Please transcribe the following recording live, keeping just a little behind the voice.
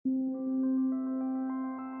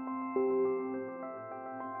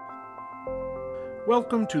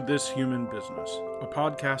Welcome to This Human Business, a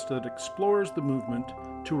podcast that explores the movement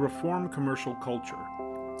to reform commercial culture,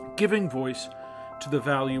 giving voice to the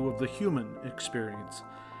value of the human experience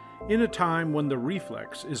in a time when the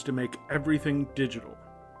reflex is to make everything digital.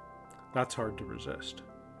 That's hard to resist.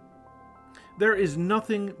 There is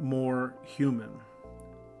nothing more human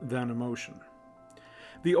than emotion.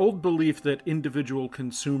 The old belief that individual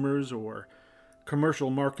consumers or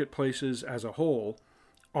commercial marketplaces as a whole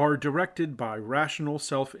are directed by rational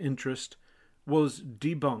self-interest was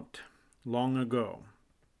debunked long ago.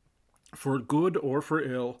 For good or for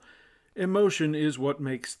ill, emotion is what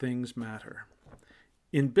makes things matter.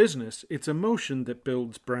 In business, it's emotion that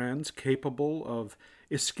builds brands capable of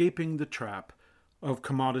escaping the trap of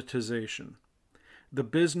commoditization. The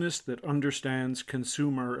business that understands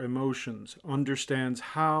consumer emotions understands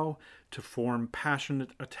how to form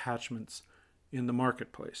passionate attachments in the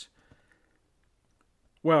marketplace.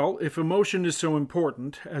 Well, if emotion is so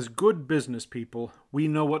important, as good business people, we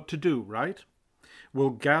know what to do, right?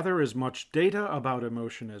 We'll gather as much data about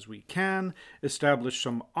emotion as we can, establish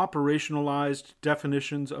some operationalized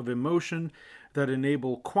definitions of emotion that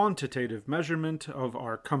enable quantitative measurement of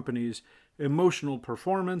our company's emotional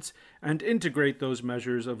performance, and integrate those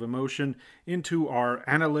measures of emotion into our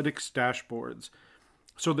analytics dashboards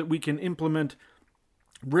so that we can implement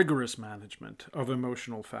rigorous management of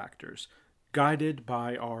emotional factors, guided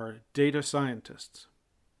by our data scientists.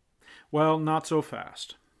 Well, not so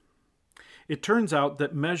fast. It turns out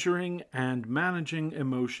that measuring and managing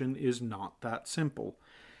emotion is not that simple.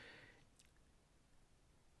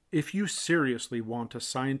 If you seriously want a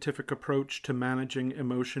scientific approach to managing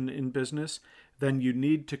emotion in business, then you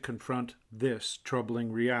need to confront this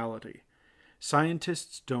troubling reality.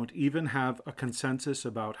 Scientists don't even have a consensus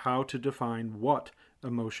about how to define what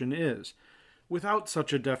emotion is. Without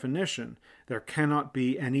such a definition, there cannot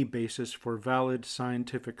be any basis for valid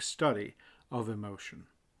scientific study of emotion.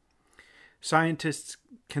 Scientists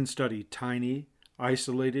can study tiny,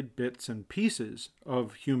 isolated bits and pieces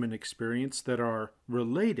of human experience that are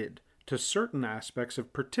related to certain aspects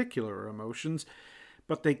of particular emotions,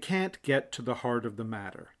 but they can't get to the heart of the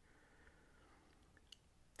matter.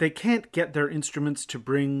 They can't get their instruments to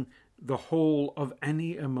bring the whole of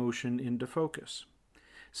any emotion into focus.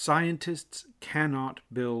 Scientists cannot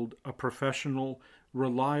build a professional,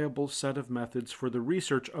 reliable set of methods for the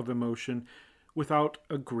research of emotion without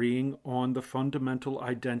agreeing on the fundamental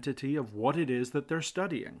identity of what it is that they're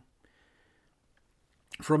studying.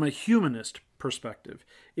 From a humanist perspective,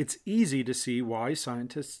 it's easy to see why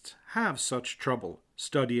scientists have such trouble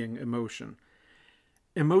studying emotion.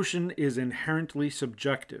 Emotion is inherently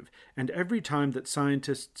subjective, and every time that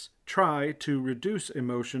scientists try to reduce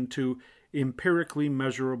emotion to empirically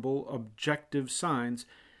measurable objective signs,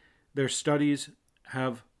 their studies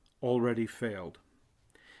have already failed,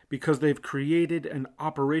 because they've created an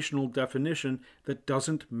operational definition that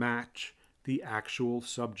doesn't match the actual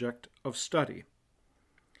subject of study.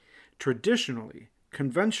 Traditionally,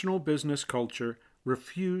 conventional business culture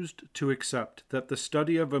refused to accept that the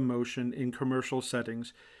study of emotion in commercial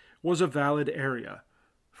settings was a valid area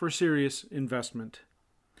for serious investment.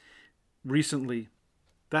 Recently,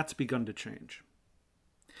 that's begun to change.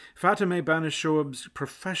 Fatemeh Banisshoeb's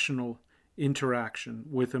professional interaction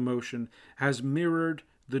with emotion has mirrored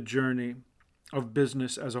the journey of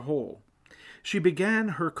business as a whole. She began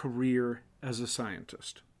her career as a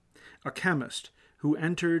scientist, a chemist who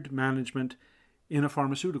entered management in a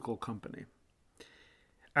pharmaceutical company.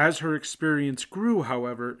 As her experience grew,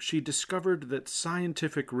 however, she discovered that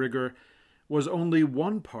scientific rigor was only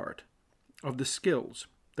one part of the skills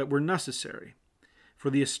that were necessary for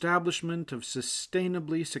the establishment of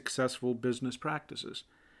sustainably successful business practices.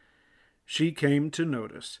 She came to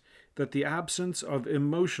notice that the absence of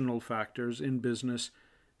emotional factors in business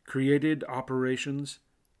created operations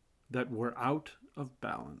that were out of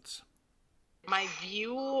balance. My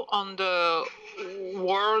view on the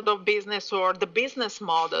world of business, or the business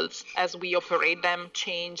models as we operate them,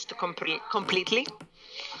 changed completely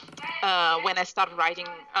when I started writing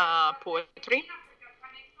poetry.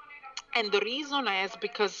 And the reason is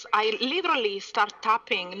because I literally start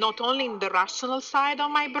tapping not only in the rational side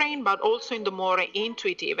of my brain, but also in the more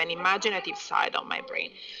intuitive and imaginative side of my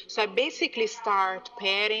brain. So I basically start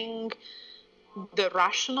pairing the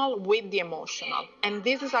rational with the emotional. And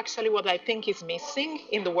this is actually what I think is missing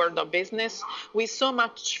in the world of business. We so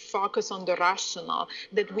much focus on the rational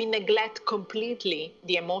that we neglect completely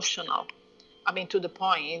the emotional. I mean, to the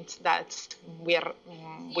point that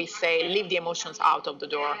we say, leave the emotions out of the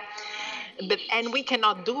door. And we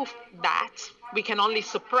cannot do that. We can only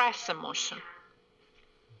suppress emotion.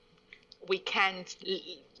 We can't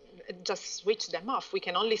just switch them off. We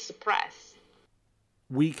can only suppress.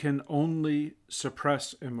 We can only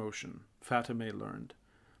suppress emotion, Fatime learned.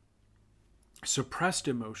 Suppressed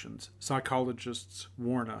emotions, psychologists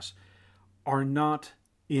warn us, are not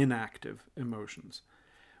inactive emotions.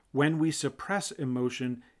 When we suppress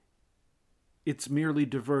emotion, it's merely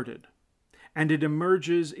diverted, and it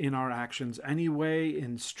emerges in our actions anyway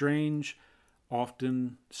in strange,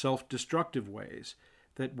 often self-destructive ways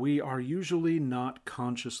that we are usually not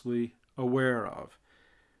consciously aware of.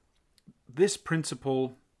 This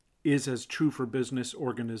principle is as true for business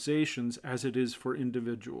organizations as it is for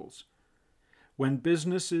individuals. When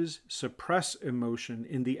businesses suppress emotion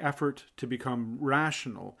in the effort to become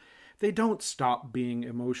rational, they don't stop being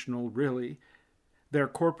emotional, really. Their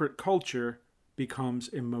corporate culture becomes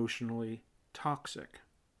emotionally toxic.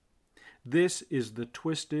 This is the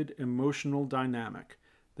twisted emotional dynamic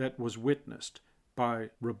that was witnessed by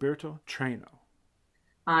Roberto Treno.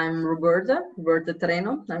 I'm Roberta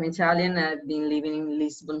Treno. I'm Italian. I've been living in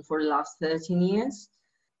Lisbon for the last 13 years.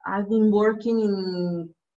 I've been working in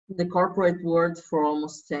the corporate world for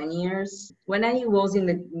almost 10 years. When I was in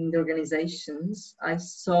the organizations, I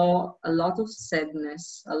saw a lot of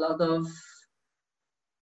sadness, a lot of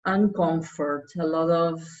uncomfort, a lot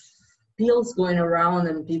of pills going around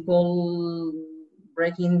and people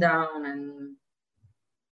breaking down,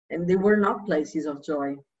 and they were not places of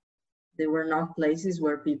joy. They were not places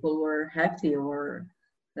where people were happy or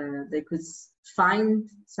they could find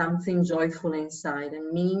something joyful inside.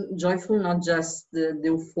 And meaning joyful, not just the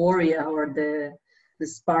euphoria or the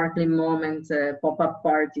sparkling moment, pop-up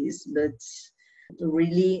parties, but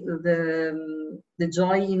really the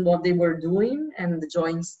joy in what they were doing and the joy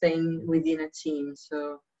in staying within a team.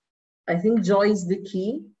 So I think joy is the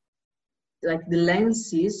key, like the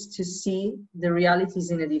lens is to see the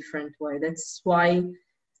realities in a different way. That's why,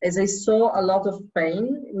 as I saw a lot of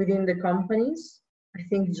pain within the companies, I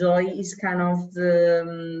think joy is kind of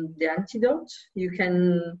the antidote. You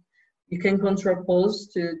can contrapose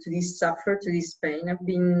to this suffer, to this pain. I've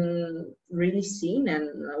been really seen and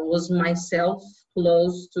I was myself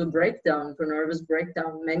close to a breakdown, to a nervous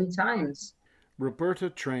breakdown many times. Roberta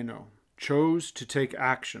Treno chose to take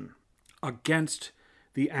action against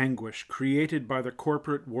the anguish created by the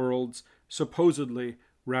corporate world's supposedly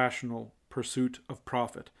rational pursuit of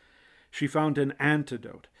profit. She found an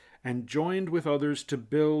antidote and joined with others to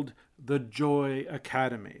build the Joy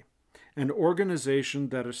Academy, an organization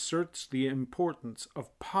that asserts the importance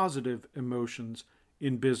of positive emotions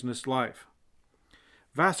in business life.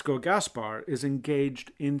 Vasco Gaspar is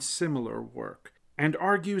engaged in similar work and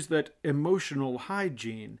argues that emotional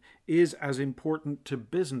hygiene is as important to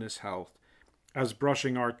business health as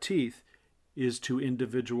brushing our teeth is to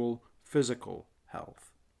individual physical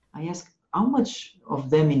health. I ask how much of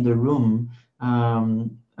them in the room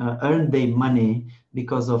earn their money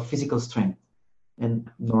because of physical strength, and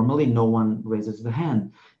normally no one raises the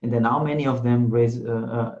hand. And then how many of them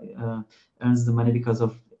earns the money because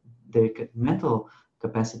of their mental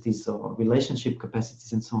capacities or relationship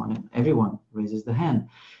capacities and so on, and everyone raises the hand.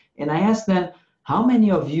 And I ask them, how many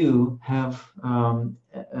of you have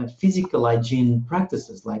physical hygiene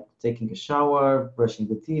practices like taking a shower, brushing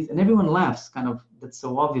the teeth? And everyone laughs, kind of, that's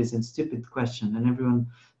so obvious and stupid question, and everyone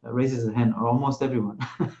raises a hand, or almost everyone.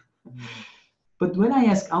 But when I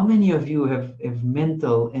ask how many of you have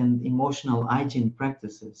mental and emotional hygiene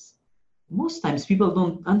practices, most times people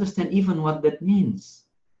don't understand even what that means.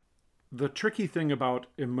 The tricky thing about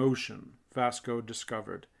emotion, Vasco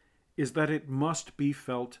discovered, is that it must be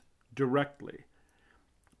felt directly.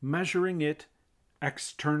 Measuring it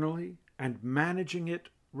externally and managing it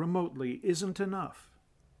remotely isn't enough.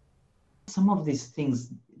 Some of these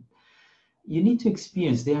things you need to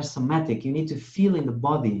experience. They are somatic. You need to feel in the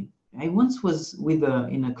body. I once was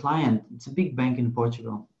in a client. It's a big bank in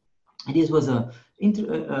Portugal. And this was a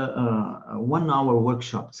 1-hour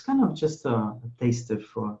workshop. It's kind of just a taster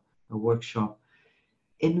for a workshop.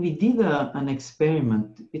 And we did an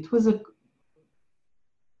experiment. It was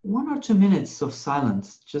 1 or 2 minutes of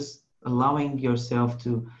silence, just allowing yourself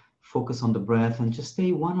to focus on the breath and just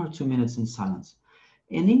stay 1 or 2 minutes in silence.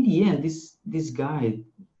 And in the end, this guy,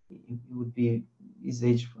 it would be his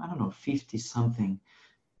age, I don't know, 50 something.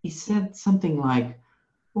 He said something like,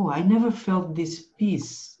 "Oh, I never felt this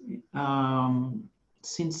peace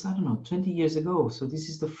since, I don't know, 20 years ago. So this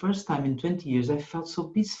is the first time in 20 years I felt so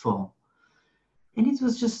peaceful." And it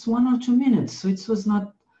was just 1 or 2 minutes. So it was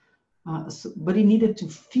not, but he needed to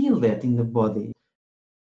feel that in the body.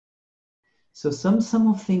 So some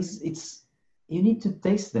of things, you need to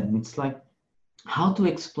taste them. It's like how to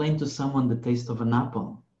explain to someone the taste of an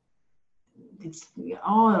apple. it's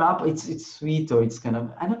all up. It's sweet, or it's kind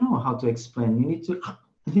of, I don't know how to explain. You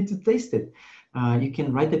need to taste it. You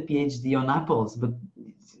can write a PhD on apples, but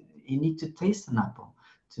you need to taste an apple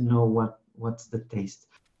to know what's the taste.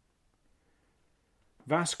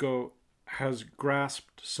 Vasco has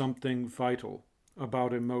grasped something vital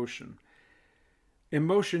about emotion.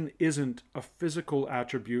 Emotion isn't a physical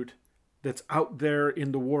attribute that's out there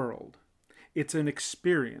in the world. It's an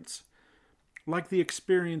experience, like the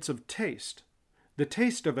experience of taste. The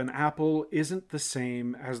taste of an apple isn't the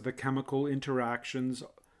same as the chemical interactions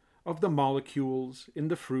of the molecules in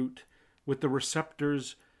the fruit with the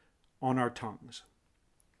receptors on our tongues.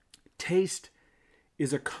 Taste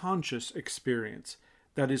is a conscious experience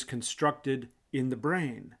that is constructed in the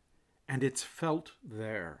brain, and it's felt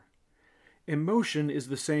there. Emotion is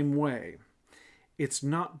the same way. It's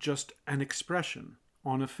not just an expression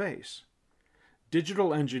on a face.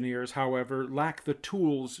 Digital engineers, however, lack the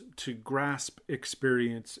tools to grasp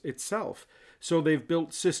experience itself, so they've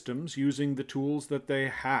built systems using the tools that they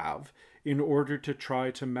have in order to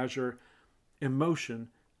try to measure emotion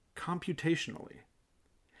computationally.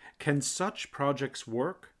 Can such projects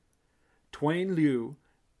work? Twain Liu,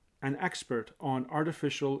 an expert on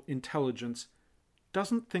artificial intelligence,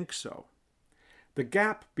 doesn't think so. The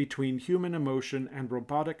gap between human emotion and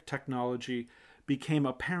robotic technology became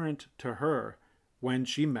apparent to her when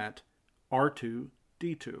she met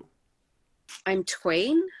R2-D2. I'm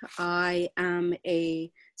Twain. I am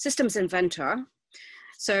a systems inventor.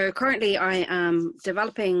 So currently I am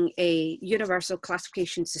developing a universal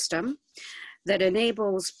classification system that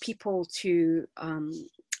enables people to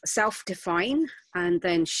self-define and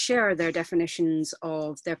then share their definitions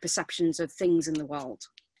of their perceptions of things in the world.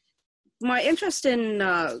 My interest in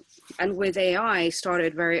and with AI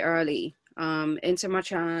started very early, in so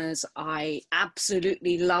much as I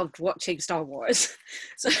absolutely loved watching Star Wars.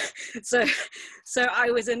 So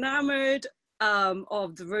I was enamored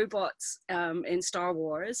of the robots in Star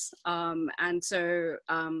Wars. And so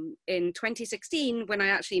in 2016, when I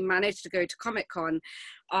actually managed to go to Comic-Con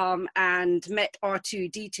and met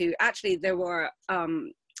R2-D2, actually there were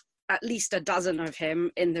at least a dozen of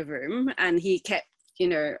him in the room, and he kept,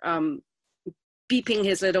 beeping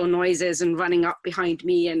his little noises and running up behind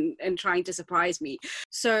me and trying to surprise me.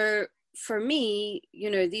 So for me,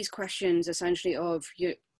 these questions essentially of,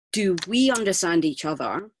 do we understand each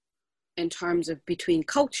other in terms of between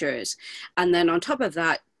cultures? And then on top of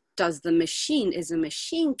that, is the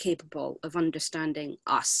machine capable of understanding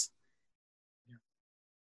us?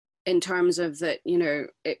 In terms of that,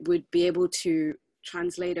 it would be able to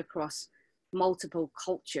translate across multiple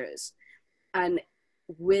cultures and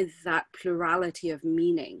with that plurality of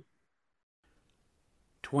meaning.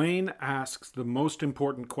 Twain asks the most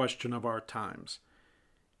important question of our times.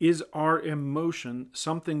 Is our emotion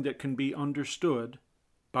something that can be understood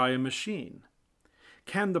by a machine?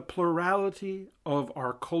 Can the plurality of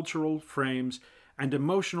our cultural frames and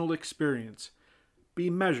emotional experience be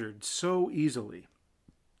measured so easily?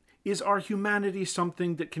 Is our humanity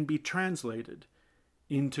something that can be translated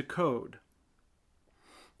into code?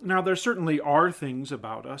 Now, there certainly are things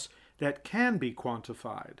about us that can be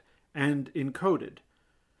quantified and encoded.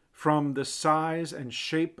 From the size and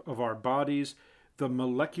shape of our bodies, the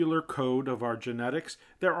molecular code of our genetics,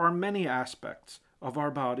 there are many aspects of our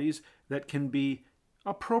bodies that can be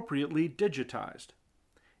appropriately digitized.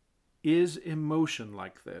 Is emotion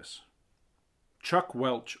like this? Chuck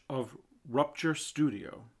Welch of Rupture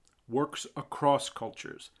Studio works across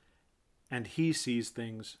cultures, and he sees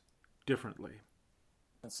things differently.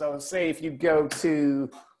 And so say if you go to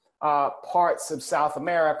parts of South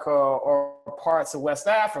America or parts of West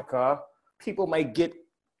Africa, people may get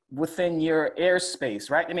within your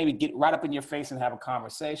airspace, right? They maybe get right up in your face and have a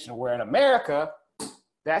conversation, where in America,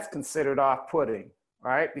 that's considered off-putting,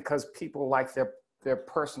 right? Because people like their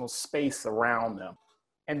personal space around them.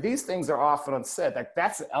 And these things are often unsaid. Like,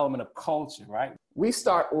 that's an element of culture, right? We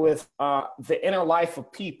start with the inner life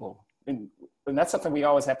of people. And that's something we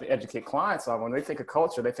always have to educate clients on. When they think of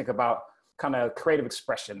culture, they think about kind of creative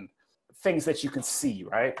expression, things that you can see,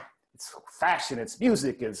 right? It's fashion, it's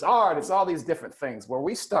music, it's art, it's all these different things. Where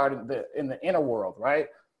we start in the inner world, right?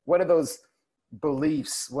 What are those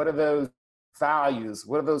beliefs? What are those values?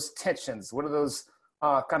 What are those tensions? What are those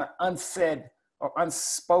kind of unsaid or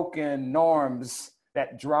unspoken norms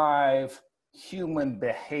that drive human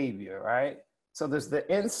behavior, right? So there's the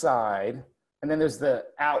inside, and then there's the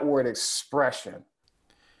outward expression.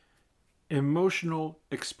 Emotional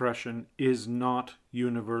expression is not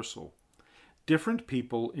universal. Different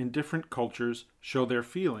people in different cultures show their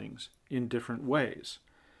feelings in different ways.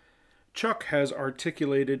 Chuck has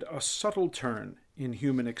articulated a subtle turn in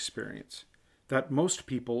human experience. that most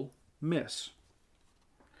people miss.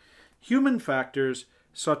 Human factors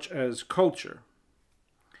such as culture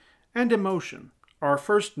and emotion are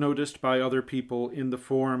first noticed by other people in the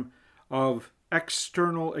form of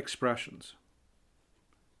external expressions.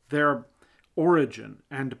 Their origin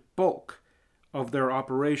and bulk of their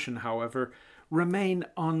operation, however, remain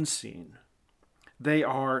unseen. They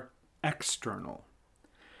are external.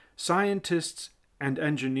 Scientists and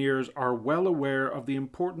engineers are well aware of the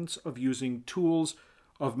importance of using tools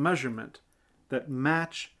of measurement that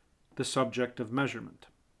match the subject of measurement.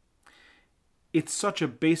 It's such a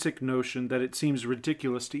basic notion that it seems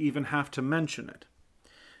ridiculous to even have to mention it.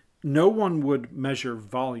 No one would measure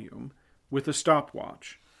volume with a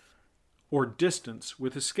stopwatch or distance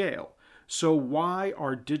with a scale. So why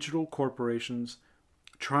are digital corporations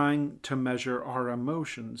trying to measure our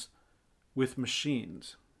emotions with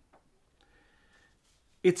machines?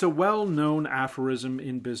 It's a well-known aphorism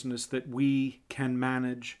in business that we can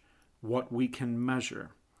manage what we can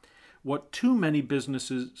measure. What too many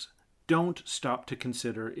businesses don't stop to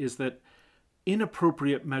consider is that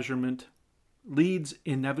inappropriate measurement leads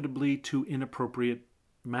inevitably to inappropriate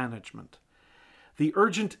management. The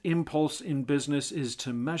urgent impulse in business is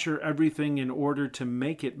to measure everything in order to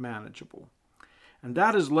make it manageable. And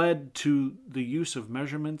that has led to the use of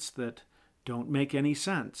measurements that don't make any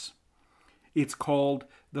sense. It's called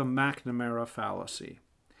the McNamara fallacy.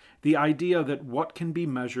 The idea that what can be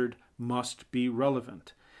measured must be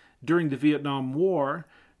relevant. During the Vietnam War,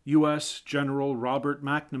 U.S. General Robert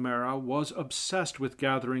McNamara was obsessed with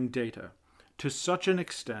gathering data to such an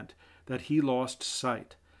extent that he lost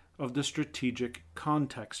sight of the strategic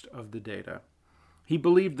context of the data. He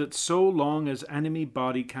believed that so long as enemy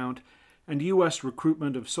body count and U.S.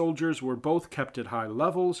 recruitment of soldiers were both kept at high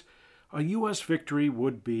levels, a U.S. victory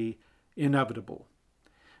would be inevitable.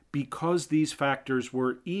 Because these factors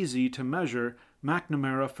were easy to measure,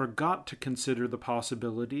 McNamara forgot to consider the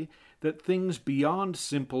possibility that things beyond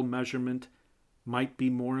simple measurement might be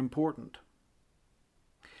more important.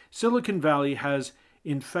 Silicon Valley has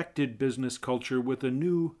infected business culture with a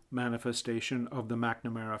new manifestation of the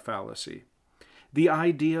McNamara fallacy. The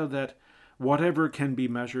idea that whatever can be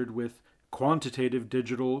measured with quantitative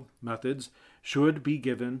digital methods should be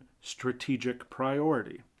given strategic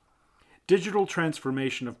priority. Digital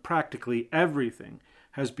transformation of practically everything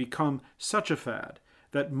has become such a fad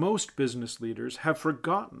that most business leaders have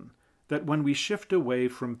forgotten that when we shift away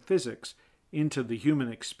from physics into the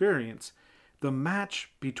human experience, the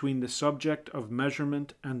match between the subject of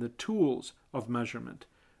measurement and the tools of measurement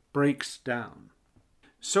breaks down.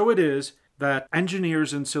 So it is that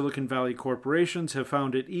engineers in Silicon Valley corporations have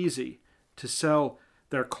found it easy to sell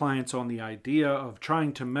their clients on the idea of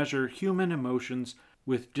trying to measure human emotions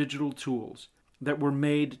with digital tools that were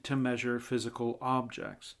made to measure physical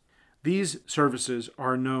objects. These services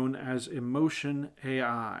are known as Emotion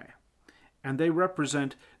AI, and they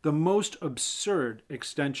represent the most absurd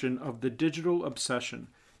extension of the digital obsession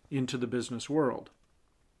into the business world.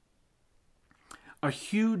 A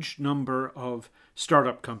huge number of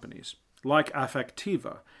startup companies, like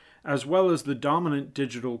Affectiva, as well as the dominant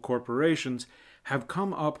digital corporations, have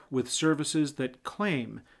come up with services that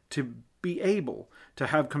claim to be able to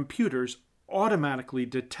have computers automatically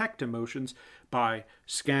detect emotions by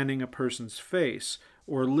scanning a person's face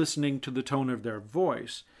or listening to the tone of their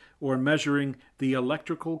voice or measuring the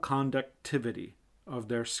electrical conductivity of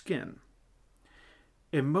their skin.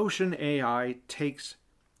 Emotion AI takes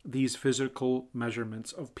these physical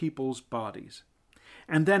measurements of people's bodies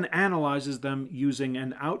and then analyzes them using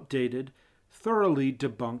an outdated, thoroughly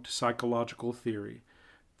debunked psychological theory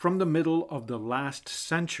from the middle of the last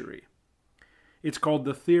century. It's called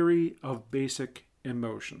the theory of basic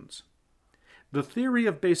emotions. The theory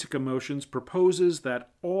of basic emotions proposes that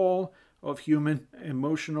all of human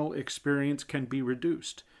emotional experience can be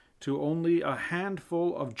reduced to only a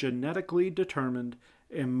handful of genetically determined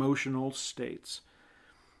emotional states.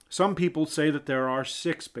 Some people say that there are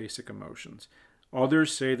 6 basic emotions.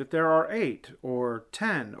 Others say that there are 8 or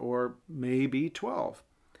 10 or maybe 12.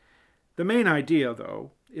 The main idea,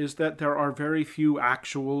 though, is that there are very few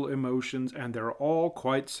actual emotions and they're all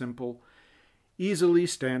quite simple, easily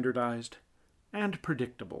standardized, and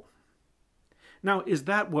predictable. Now, is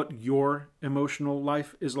that what your emotional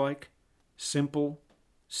life is like? Simple,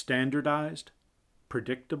 standardized,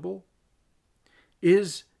 predictable?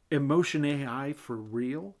 Is Emotion AI for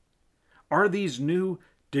real? Are these new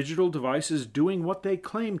digital devices doing what they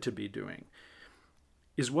claim to be doing?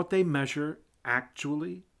 Is what they measure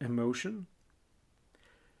actually emotion?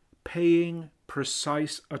 Paying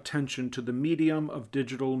precise attention to the medium of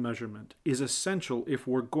digital measurement is essential if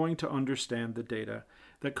we're going to understand the data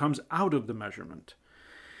that comes out of the measurement.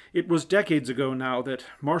 It was decades ago now that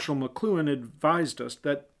Marshall McLuhan advised us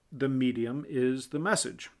that the medium is the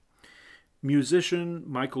message. Musician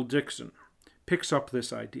Michael Dixon picks up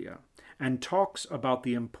this idea and talks about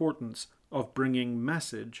the importance of bringing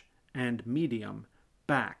message and medium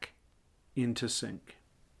back into sync.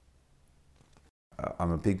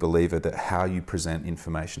 I'm a big believer that how you present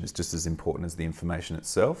information is just as important as the information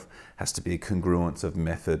itself. It has to be a congruence of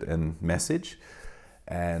method and message,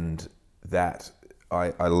 and that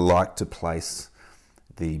I like to place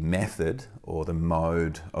the method or the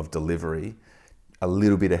mode of delivery a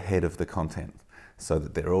little bit ahead of the content, so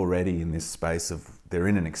that they're already in this space of, they're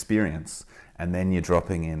in an experience, and then you're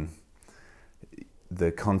dropping in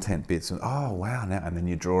the content bits, and oh wow, now, and then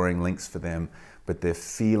you're drawing links for them, but they're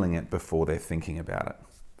feeling it before they're thinking about it.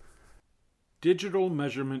 Digital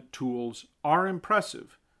measurement tools are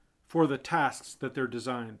impressive for the tasks that they're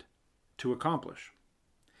designed to accomplish.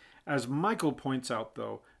 As Michael points out,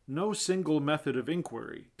 though, no single method of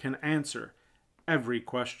inquiry can answer every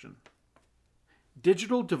question.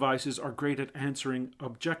 Digital devices are great at answering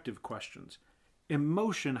objective questions.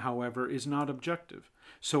 Emotion, however, is not objective.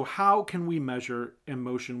 So how can we measure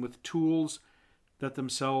emotion with tools that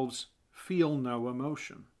themselves feel no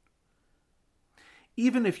emotion?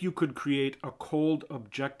 Even if you could create a cold,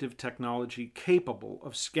 objective technology capable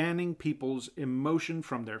of scanning people's emotion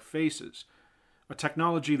from their faces, a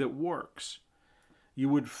technology that works, you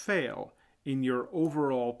would fail in your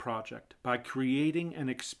overall project by creating an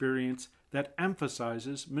experience that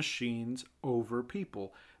emphasizes machines over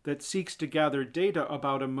people, that seeks to gather data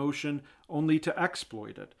about emotion only to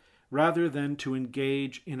exploit it, rather than to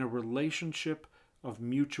engage in a relationship of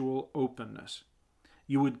mutual openness.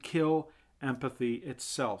 You would kill empathy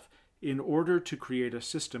itself in order to create a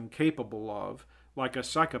system capable of, like a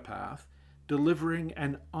psychopath, delivering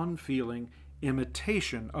an unfeeling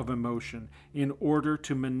imitation of emotion in order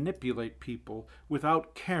to manipulate people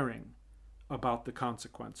without caring about the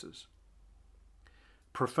consequences.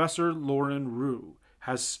 Professor Lauren Wu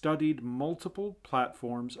has studied multiple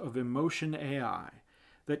platforms of emotion AI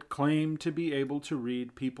that claim to be able to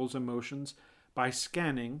read people's emotions by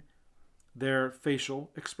scanning their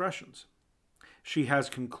facial expressions. She has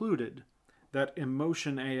concluded that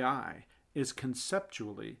emotion AI is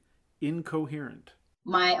conceptually incoherent.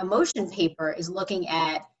 My emotion paper is looking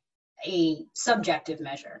at a subjective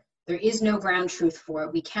measure. There is no ground truth for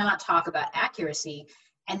it. We cannot talk about accuracy,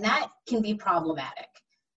 and that can be problematic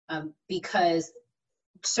because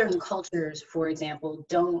certain cultures, for example,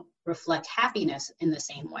 don't reflect happiness in the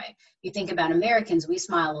same way. You think about Americans, we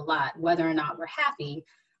smile a lot, whether or not we're happy.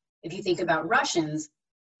 If you think about Russians,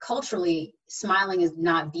 culturally, smiling is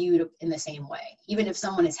not viewed in the same way. Even if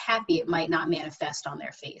someone is happy, it might not manifest on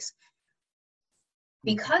their face.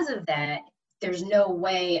 Because of that, there's no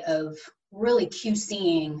way of really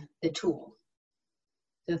QCing the tool.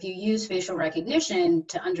 So if you use facial recognition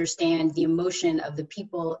to understand the emotion of the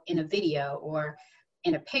people in a video or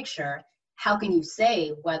in a picture, how can you say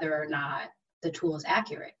whether or not the tool is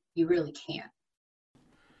accurate? You really can't.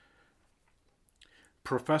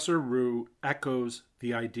 Professor Wu echoes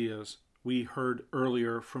the ideas we heard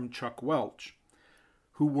earlier from Chuck Welch,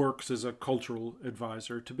 who works as a cultural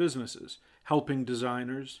advisor to businesses, helping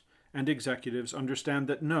designers and executives understand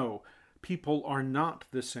that no, people are not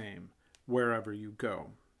the same wherever you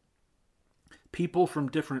go. People from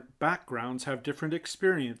different backgrounds have different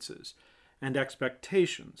experiences and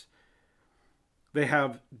expectations. They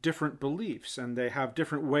have different beliefs, and they have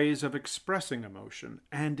different ways of expressing emotion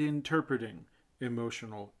and interpreting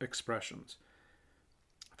emotional expressions.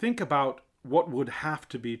 Think about what would have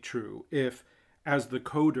to be true if, as the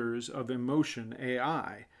coders of emotion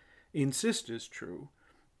AI insist is true,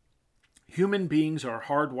 human beings are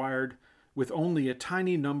hardwired with only a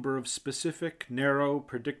tiny number of specific, narrow,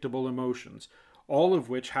 predictable emotions, all of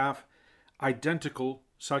which have identical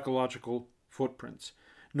psychological footprints,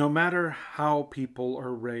 no matter how people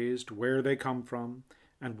are raised, where they come from,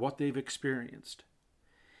 and what they've experienced.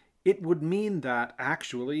 It would mean that,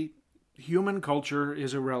 actually, human culture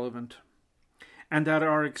is irrelevant, and that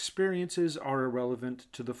our experiences are irrelevant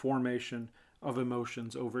to the formation of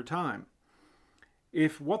emotions over time.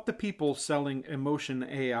 If what the people selling emotion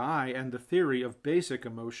AI and the theory of basic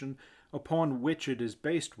emotion upon which it is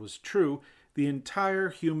based was true, the entire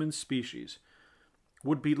human species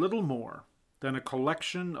would be little more than a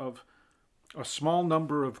collection of a small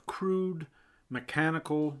number of crude,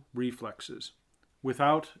 mechanical reflexes,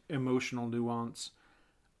 without emotional nuance,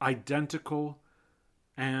 identical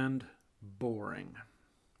and boring.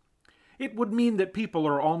 It would mean that people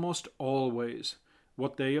are almost always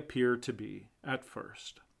what they appear to be at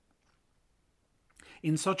first.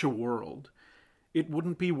 In such a world, it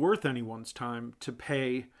wouldn't be worth anyone's time to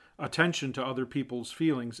pay attention to other people's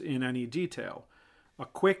feelings in any detail. A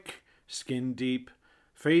quick, skin-deep,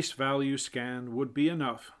 face-value scan would be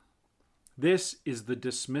enough. This is the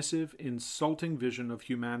dismissive, insulting vision of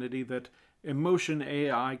humanity that emotion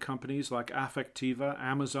AI companies like Affectiva,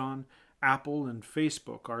 Amazon, Apple, and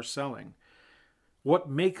Facebook are selling. What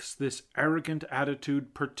makes this arrogant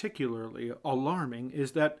attitude particularly alarming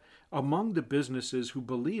is that among the businesses who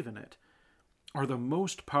believe in it are the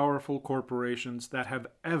most powerful corporations that have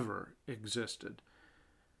ever existed.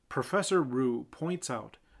 Professor Rue points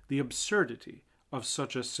out the absurdity of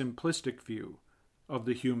such a simplistic view of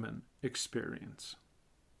the human experience.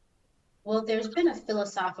 Well, there's been a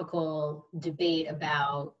philosophical debate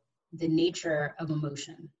about the nature of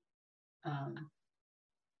emotion.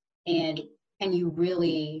 And can you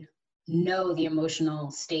really know the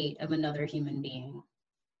emotional state of another human being?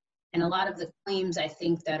 And a lot of the claims I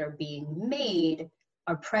think that are being made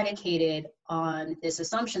are predicated on this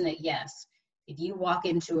assumption that yes, if you walk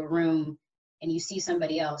into a room and you see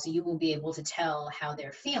somebody else, you will be able to tell how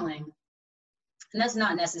they're feeling. And that's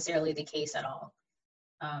not necessarily the case at all.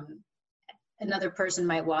 Another person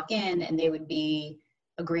might walk in and they would be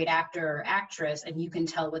a great actor or actress, and you can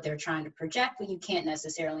tell what they're trying to project, but you can't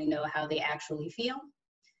necessarily know how they actually feel.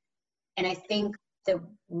 And I think that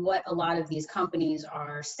what a lot of these companies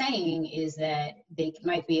are saying is that they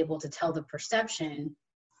might be able to tell the perception,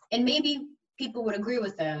 and maybe people would agree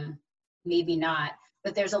with them, maybe not,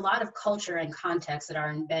 but there's a lot of culture and context that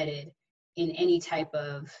are embedded in any type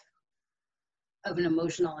of an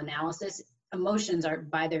emotional analysis. Emotions are,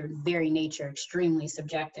 by their very nature, extremely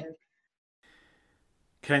subjective.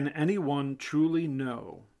 Can anyone truly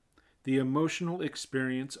know the emotional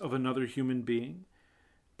experience of another human being?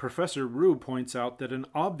 Professor Rue points out that an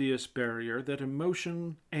obvious barrier that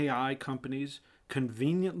emotion AI companies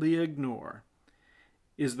conveniently ignore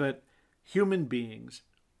is that human beings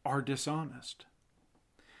are dishonest.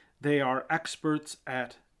 They are experts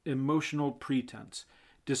at emotional pretense,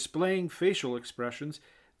 displaying facial expressions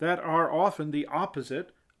that are often the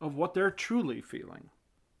opposite of what they're truly feeling.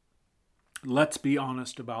 Let's be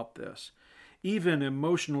honest about this. Even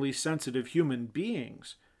emotionally sensitive human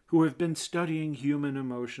beings who have been studying human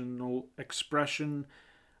emotional expression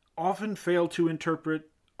often fail to interpret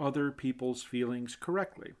other people's feelings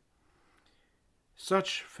correctly.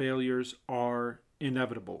 Such failures are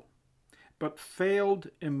inevitable, but failed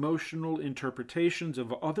emotional interpretations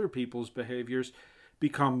of other people's behaviors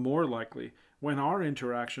become more likely when our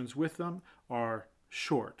interactions with them are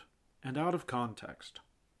short and out of context.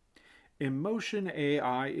 Emotion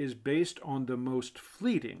AI is based on the most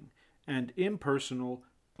fleeting and impersonal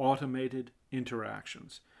automated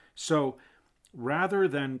interactions. So, rather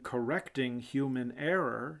than correcting human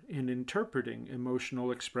error in interpreting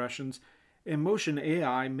emotional expressions, emotion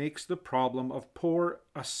AI makes the problem of poor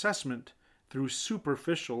assessment through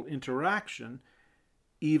superficial interaction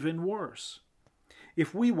even worse.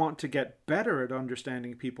 If we want to get better at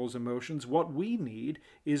understanding people's emotions, what we need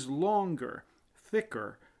is longer,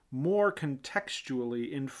 thicker, more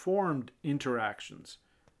contextually informed interactions,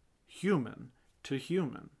 human to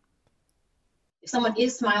human. If someone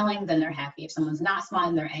is smiling, then they're happy. If someone's not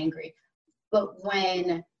smiling, they're angry. But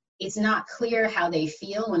when it's not clear how they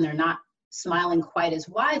feel, when they're not smiling quite as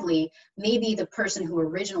widely, maybe the person who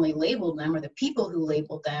originally labeled them or the people who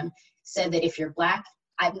labeled them said that if you're Black,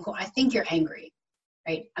 I think you're angry,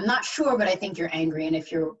 right? I'm not sure, but I think you're angry. And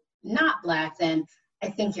if you're not Black, then I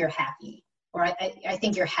think you're happy, or I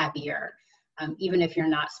think you're happier, even if you're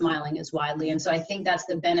not smiling as widely. And so I think that's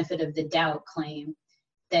the benefit of the doubt claim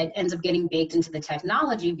that ends up getting baked into the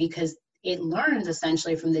technology because it learns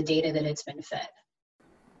essentially from the data that it's been fed.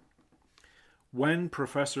 When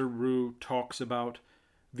Professor Rue talks about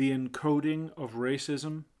the encoding of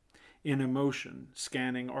racism in emotion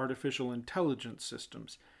scanning artificial intelligence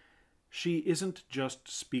systems, she isn't just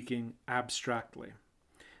speaking abstractly.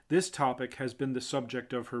 This topic has been the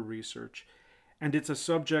subject of her research, and it's a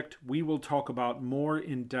subject we will talk about more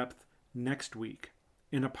in depth next week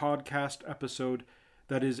in a podcast episode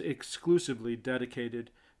that is exclusively dedicated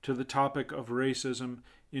to the topic of racism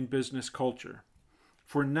in business culture.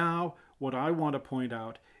 For now, what I want to point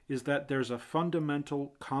out is that there's a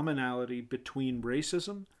fundamental commonality between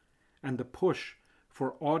racism and the push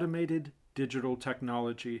for automated digital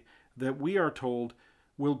technology that we are told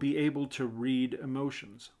will be able to read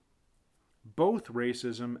emotions. Both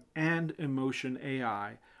racism and emotion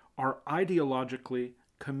AI are ideologically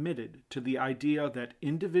committed to the idea that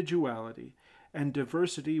individuality and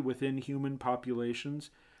diversity within human populations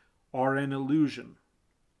are an illusion,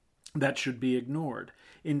 that should be ignored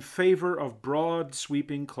in favor of broad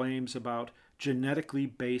sweeping claims about genetically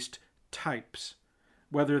based types,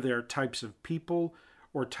 whether they're types of people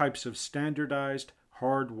or types of standardized,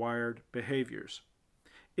 hardwired behaviors.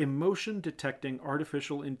 Emotion detecting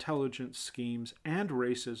artificial intelligence schemes and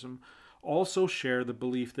racism also share the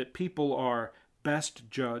belief that people are best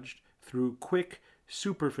judged through quick,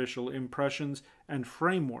 superficial impressions and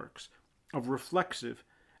frameworks of reflexive,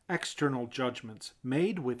 external judgments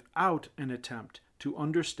made without an attempt to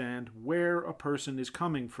understand where a person is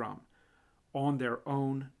coming from on their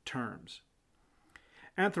own terms.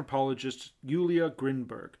 Anthropologist Julia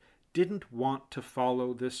Grinberg didn't want to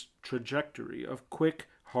follow this trajectory of quick,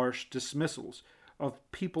 harsh dismissals of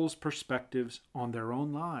people's perspectives on their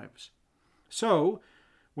own lives. So,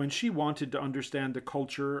 when she wanted to understand the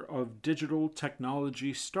culture of digital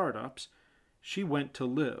technology startups, she went to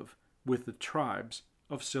live with the tribes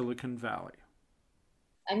of Silicon Valley.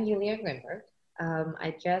 I'm Julia Grinberg.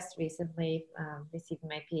 I just recently received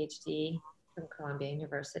my PhD from Columbia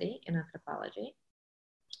University in anthropology.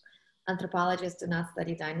 Anthropologists do not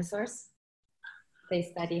study dinosaurs. They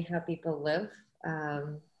study how people live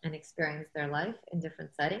and experience their life in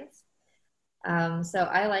different settings. So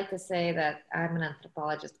I like to say that I'm an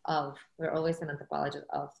anthropologist of, we're always an anthropologist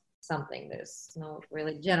of something. There's no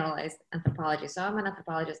really generalized anthropology. So I'm an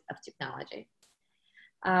anthropologist of technology.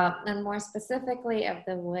 And more specifically of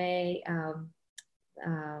the way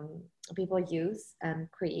people use and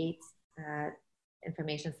create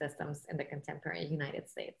information systems in the contemporary United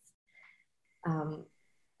States.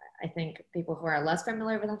 I think people who are less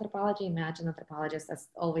familiar with anthropology imagine anthropologists as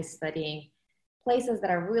always studying places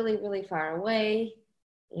that are really, really far away,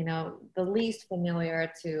 you know, the least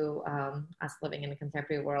familiar to us living in the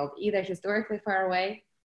contemporary world, either historically far away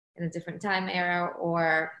in a different time era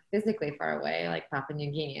or physically far away, like Papua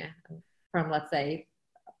New Guinea from, let's say,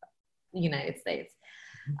 the United States.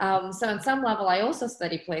 So on some level, I also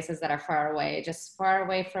study places that are far away, just far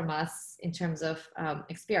away from us in terms of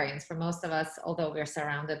experience. For most of us, although we're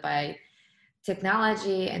surrounded by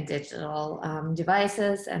technology and digital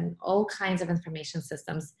devices and all kinds of information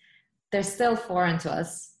systems, they're still foreign to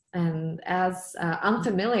us and as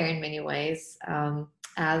unfamiliar in many ways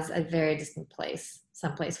as a very distant place,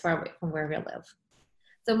 someplace far away from where we live.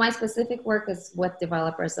 So my specific work is with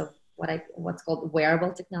developers of what's called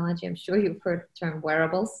wearable technology. I'm sure you've heard the term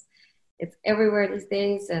wearables. It's everywhere these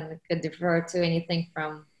days and it could refer to anything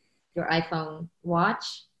from your iPhone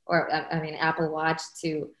watch or Apple Watch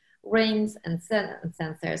to rings and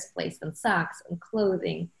sensors placed in socks and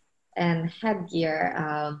clothing and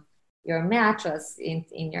headgear, your mattress in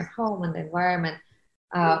your home and the environment,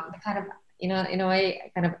 kind of, you know, in a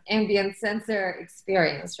way, kind of ambient sensor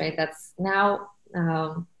experience, right? That's now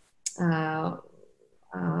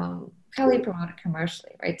highly promoted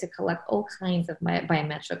commercially, right? To collect all kinds of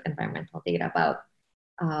biometric environmental data about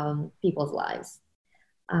people's lives.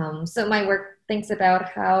 So my work thinks about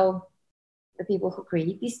how the people who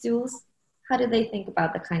create these tools, how do they think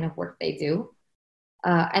about the kind of work they do?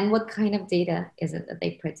 And what kind of data is it that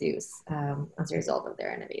they produce as a result of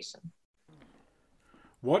their innovation?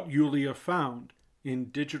 What Julia found in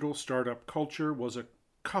digital startup culture was a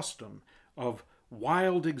custom of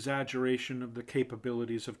wild exaggeration of the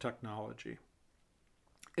capabilities of technology.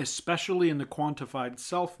 Especially in the quantified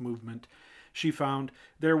self movement, she found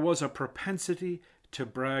there was a propensity to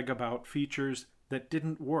brag about features that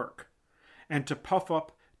didn't work and to puff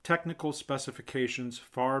up technical specifications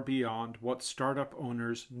far beyond what startup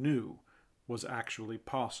owners knew was actually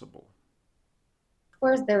possible. Of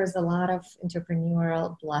course, there is a lot of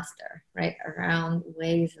entrepreneurial bluster, right, around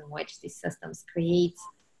ways in which these systems create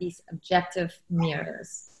these objective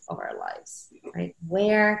mirrors of our lives, right?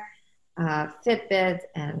 Where Fitbit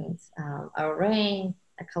and a ring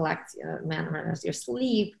collect monitors your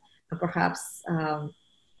sleep, and perhaps a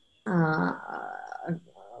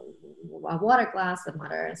water glass that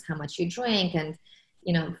monitors how much you drink, and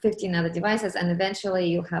 15 other devices, and eventually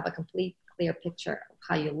you have a complete clear picture of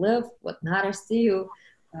how you live, what matters to you,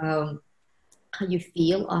 how you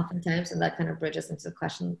feel oftentimes, and that kind of bridges into the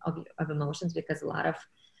question of emotions, because a lot of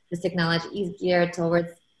this technology is geared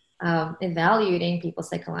towards evaluating people's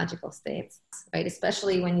psychological states, right?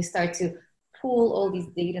 Especially when you start to pool all these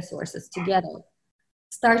data sources together,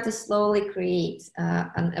 start to slowly create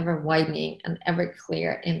an ever-widening and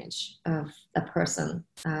ever-clear image of a person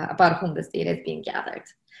about whom this data is being gathered.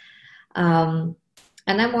 And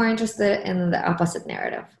I'm more interested in the opposite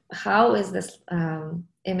narrative. How is this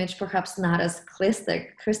image perhaps not as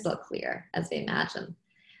crystal clear as we imagine,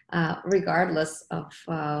 regardless of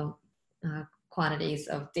quantities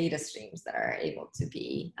of data streams that are able to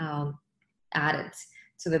be added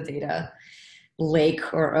to the data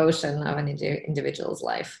lake or ocean of an individual's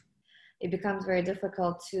life. It becomes very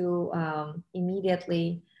difficult to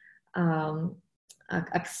immediately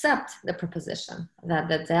accept the proposition that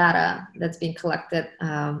the data that's being collected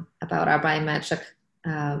about our biometric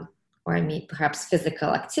or perhaps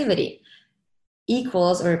physical activity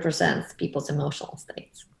equals or represents people's emotional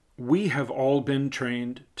states. We have all been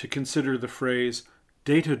trained to consider the phrase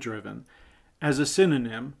data-driven as a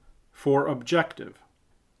synonym for objective.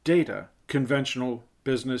 Data, conventional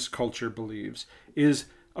business culture believes, is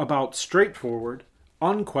about straightforward,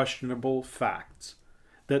 unquestionable facts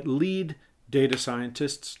that lead data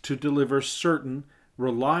scientists to deliver certain,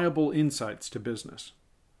 reliable insights to business.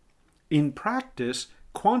 In practice,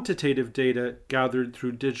 quantitative data gathered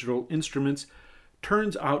through digital instruments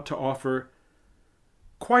turns out to offer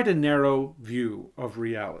quite a narrow view of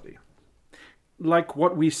reality, like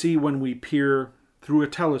what we see when we peer through a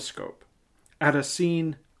telescope at a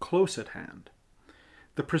scene close at hand.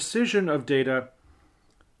 The precision of data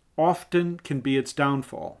often can be its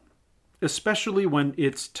downfall, especially when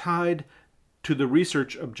it's tied to the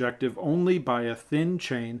research objective only by a thin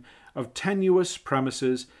chain of tenuous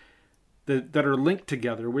premises that are linked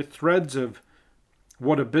together with threads of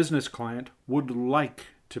what a business client would like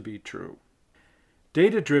to be true.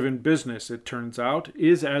 Data-driven business, it turns out,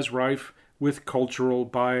 is as rife with cultural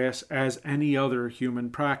bias as any other human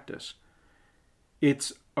practice.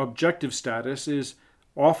 Its objective status is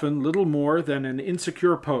often little more than an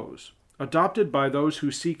insecure pose, adopted by those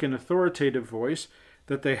who seek an authoritative voice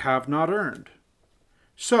that they have not earned.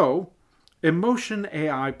 So, emotion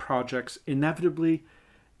AI projects inevitably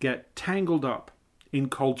get tangled up in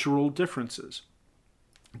cultural differences,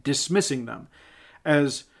 dismissing them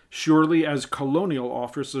as surely as colonial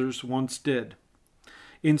officers once did,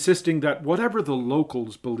 insisting that whatever the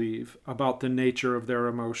locals believe about the nature of their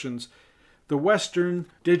emotions, the Western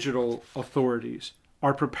digital authorities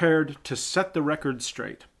are prepared to set the record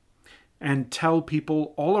straight and tell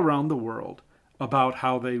people all around the world about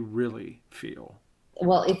how they really feel.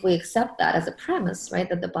 Well, if we accept that as a premise, right,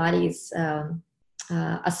 that the body is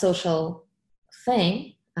a social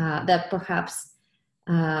thing that perhaps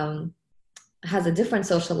has a different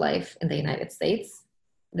social life in the United States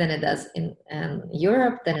than it does in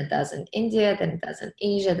Europe, than it does in India, than it does in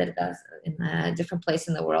Asia, than it does in a different place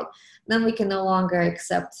in the world, then we can no longer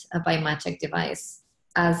accept a biometric device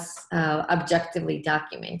as objectively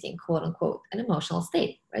documenting, quote unquote, an emotional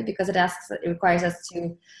state, right? Because it requires us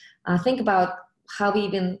to think about how we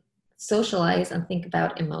even socialize and think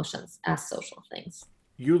about emotions as social things.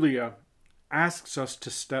 Yulia asks us to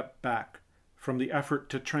step back from the effort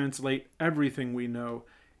to translate everything we know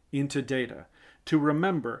into data, to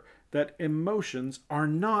remember that emotions are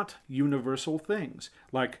not universal things,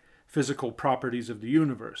 like physical properties of the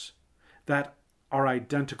universe, that are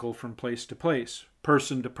identical from place to place,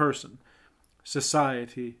 person to person,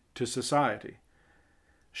 society to society.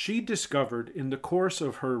 She discovered in the course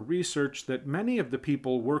of her research that many of the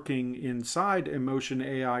people working inside emotion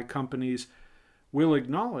AI companies will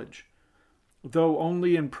acknowledge, though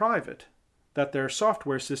only in private, that their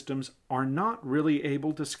software systems are not really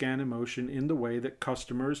able to scan emotion in the way that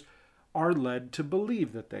customers are led to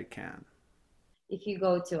believe that they can. If you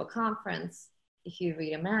go to a conference, if you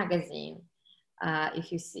read a magazine,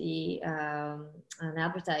 if you see an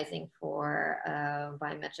advertising for a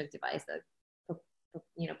biometric device that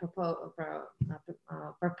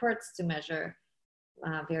purports to measure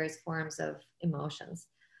various forms of emotions,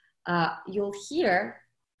 you'll hear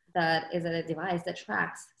that is a device that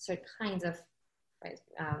tracks certain kinds of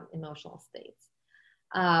emotional states.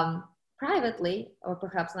 Privately, or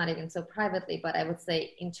perhaps not even so privately, but I would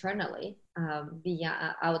say internally,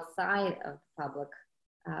 outside of public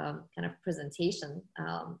kind of presentation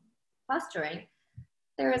posturing,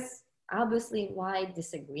 there is obviously wide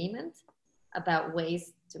disagreement about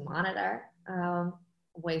ways to monitor,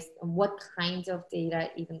 what kinds of data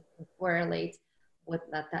even correlate with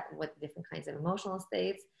different kinds of emotional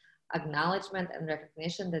states, acknowledgement and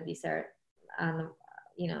recognition that these are,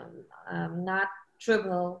 not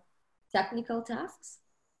trivial technical tasks,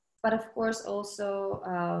 but of course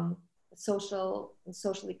also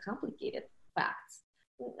socially complicated facts.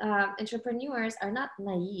 Entrepreneurs are not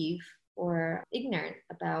naive or ignorant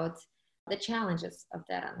about the challenges of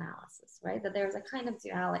data analysis, right? That there's a kind of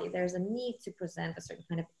duality. There's a need to present a certain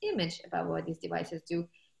kind of image about what these devices do.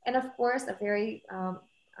 And of course, a very,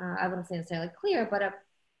 I wouldn't say necessarily clear, but a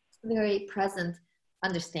very present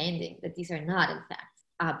understanding that these are not, in fact,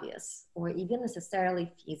 obvious or even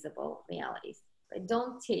necessarily feasible realities. Right?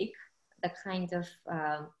 Don't take the kind of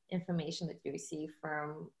information that you receive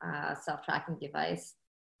from a self-tracking device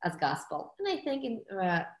as gospel. And I think in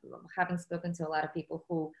having spoken to a lot of people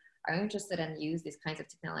who are interested and use these kinds of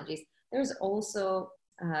technologies, there's also,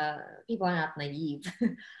 people are not naive.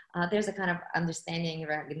 There's a kind of understanding,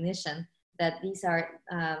 recognition that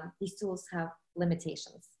these tools have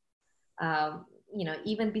limitations.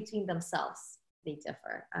 Even between themselves, they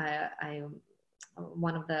differ.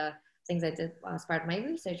 One of the things I did as part of my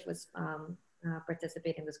research was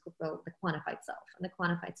participate in this group called the Quantified Self. And the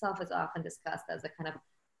Quantified Self is often discussed as a kind of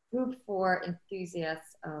group for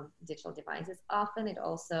enthusiasts of digital devices. Often it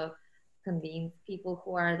also convenes people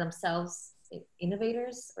who are themselves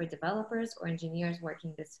innovators or developers or engineers working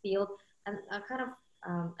in this field, and a kind of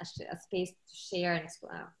a space to share and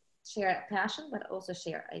share passion, but also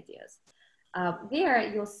share ideas.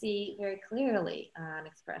 There you'll see very clearly an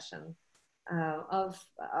expression of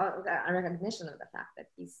a recognition of the fact that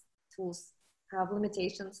these tools have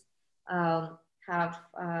limitations,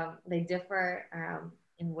 they differ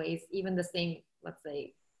in ways, even the same, let's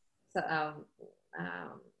say,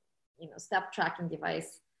 step tracking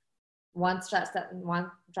device. One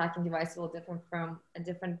tracking device will differ from a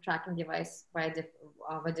different tracking device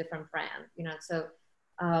of a different brand. So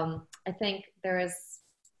I think there is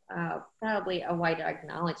probably a wider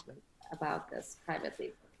acknowledgement about this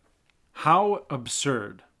privately. How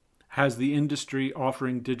absurd has the industry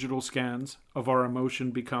offering digital scans of our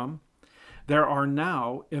emotion become? There are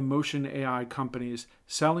now emotion AI companies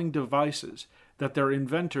selling devices that their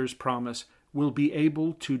inventors promise will be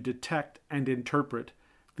able to detect and interpret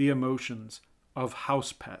the emotions of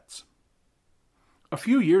house pets. A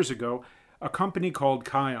few years ago, a company called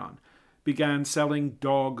Kion began selling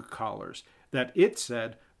dog collars that it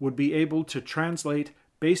said would be able to translate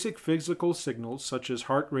basic physical signals such as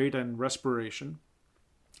heart rate and respiration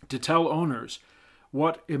to tell owners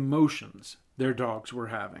what emotions their dogs were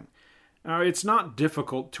having. Now, it's not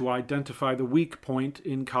difficult to identify the weak point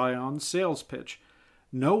in Kion's sales pitch.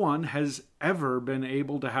 No one has ever been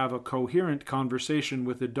able to have a coherent conversation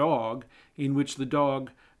with a dog in which the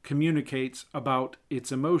dog communicates about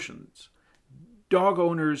its emotions. Dog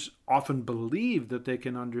owners often believe that they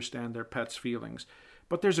can understand their pet's feelings,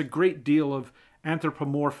 but there's a great deal of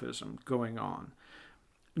anthropomorphism going on.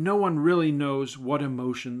 No one really knows what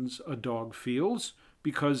emotions a dog feels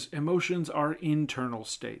because emotions are internal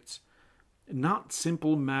states, not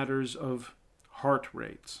simple matters of heart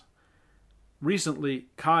rates. Recently,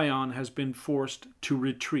 Kion has been forced to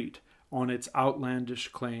retreat on its outlandish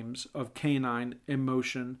claims of canine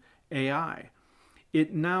emotion AI.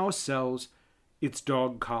 It now sells its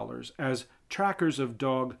dog collars as trackers of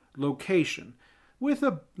dog location, with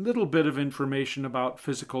a little bit of information about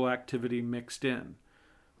physical activity mixed in.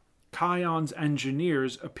 Kion's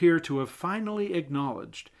engineers appear to have finally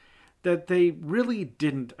acknowledged that they really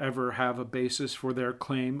didn't ever have a basis for their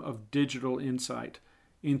claim of digital insight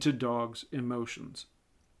into dogs' emotions.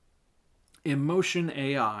 Emotion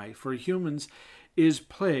AI for humans is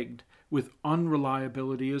plagued with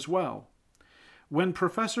unreliability as well. When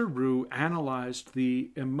Professor Rue analyzed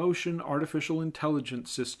the emotion artificial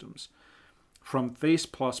intelligence systems from Face++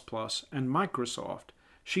 and Microsoft,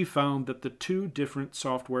 she found that the two different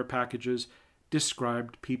software packages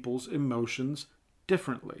described people's emotions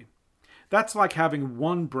differently. That's like having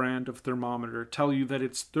one brand of thermometer tell you that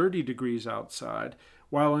it's 30 degrees outside,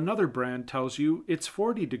 while another brand tells you it's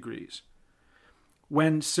 40 degrees.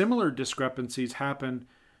 When similar discrepancies happen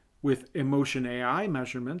with emotion AI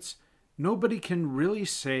measurements, nobody can really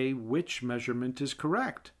say which measurement is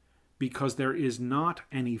correct, because there is not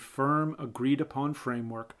any firm agreed-upon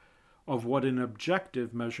framework of what an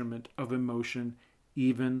objective measurement of emotion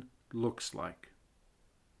even looks like.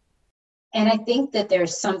 And I think that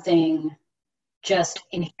there's something just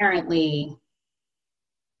inherently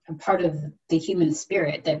a part of the human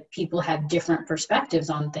spirit, that people have different perspectives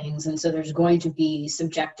on things, and so there's going to be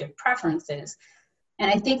subjective preferences. And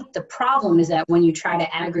I think the problem is that when you try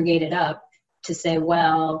to aggregate it up to say,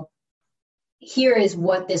 well, here is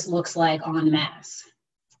what this looks like en masse,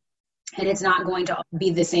 and it's not going to be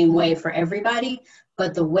the same way for everybody,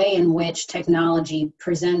 but the way in which technology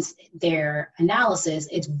presents their analysis,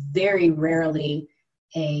 it's very rarely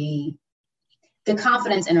the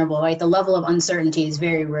confidence interval, right? The level of uncertainty is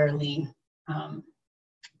very rarely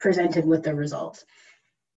presented with the results.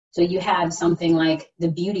 So you have something like the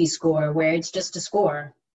beauty score, where it's just a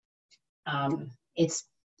score. It's,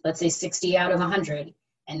 let's say, 60 out of 100,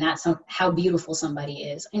 and that's how beautiful somebody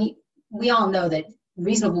is. And we all know that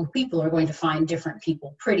reasonable people are going to find different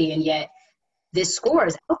people pretty, and yet this score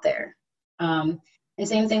is out there. And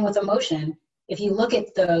same thing with emotion. If you look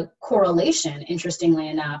at the correlation, interestingly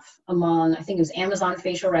enough, among, I think it was Amazon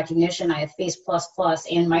facial recognition, I have Face++,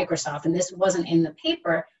 and Microsoft, and this wasn't in the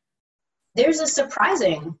paper, there's a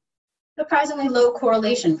surprisingly low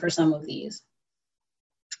correlation for some of these.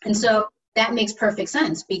 And so that makes perfect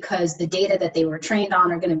sense because the data that they were trained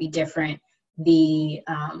on are going to be different. The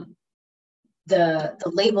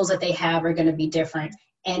labels that they have are going to be different.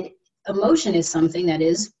 And emotion is something that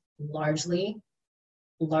is largely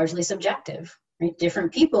subjective, right?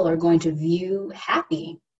 Different people are going to view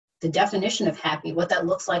happy, the definition of happy, what that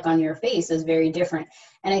looks like on your face is very different.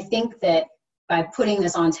 And I think that by putting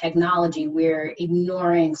this on technology, we're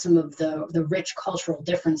ignoring some of the rich cultural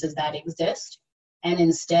differences that exist and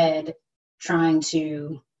instead trying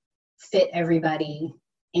to fit everybody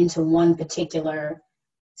into one particular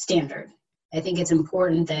standard. I think it's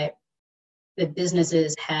important that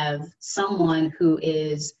businesses have someone who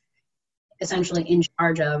is essentially in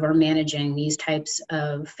charge of or managing these types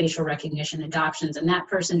of facial recognition adoptions. And that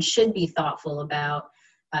person should be thoughtful about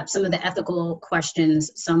some of the ethical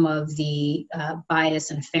questions, some of the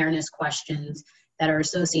bias and fairness questions that are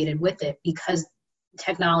associated with it, because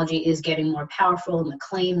technology is getting more powerful and the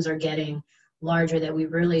claims are getting larger, that we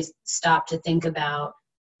really stop to think about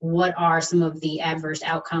what are some of the adverse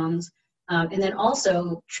outcomes. And then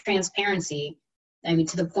also transparency. I mean,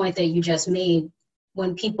 to the point that you just made,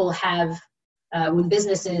 when people have when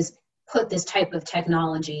businesses put this type of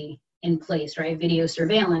technology in place, right, video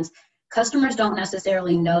surveillance, customers don't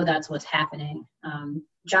necessarily know that's what's happening.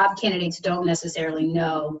 Job candidates don't necessarily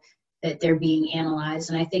know that they're being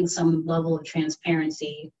analyzed. And I think some level of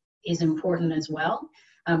transparency is important as well,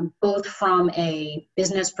 both from a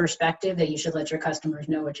business perspective that you should let your customers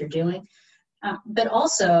know what you're doing, but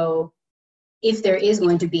also if there is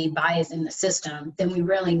going to be bias in the system, then we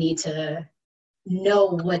really need to know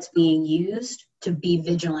what's being used, to be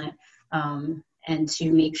vigilant, and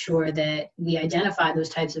to make sure that we identify those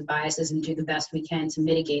types of biases and do the best we can to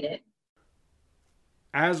mitigate it.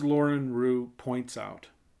 As Lauren Roux points out,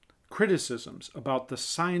 criticisms about the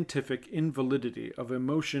scientific invalidity of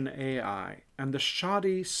emotion AI and the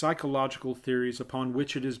shoddy psychological theories upon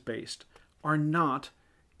which it is based are not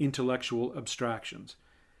intellectual abstractions.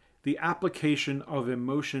 The application of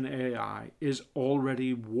emotion AI is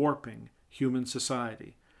already warping human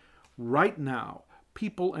society. Right now,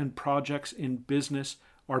 people and projects in business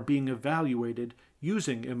are being evaluated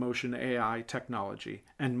using emotion AI technology,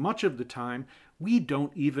 and much of the time, we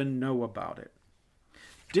don't even know about it.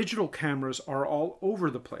 Digital cameras are all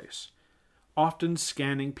over the place, often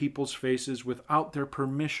scanning people's faces without their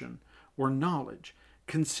permission or knowledge.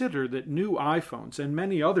 Consider that new iPhones and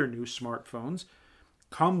many other new smartphones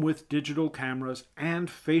come with digital cameras and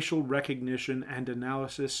facial recognition and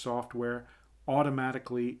analysis software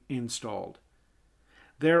automatically installed.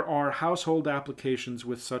 There are household applications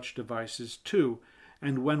with such devices too,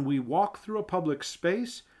 and when we walk through a public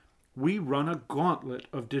space, we run a gauntlet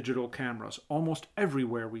of digital cameras almost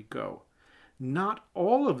everywhere we go. Not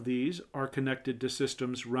all of these are connected to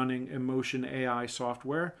systems running emotion AI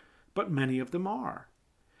software, but many of them are.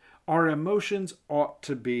 Our emotions ought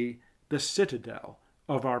to be the citadel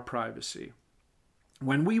of our privacy.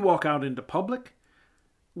 When we walk out into public,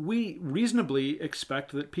 we reasonably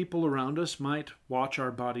expect that people around us might watch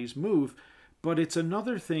our bodies move, but it's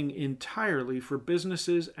another thing entirely for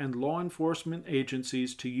businesses and law enforcement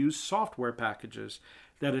agencies to use software packages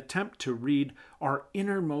that attempt to read our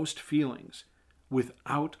innermost feelings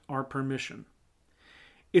without our permission.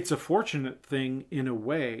 It's a fortunate thing, in a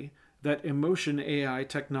way, that emotion AI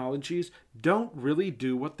technologies don't really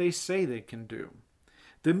do what they say they can do.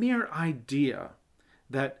 The mere idea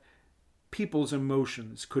that people's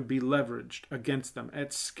emotions could be leveraged against them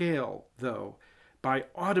at scale, though, by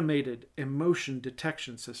automated emotion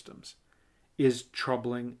detection systems, is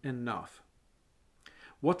troubling enough.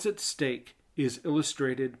 What's at stake is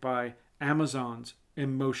illustrated by Amazon's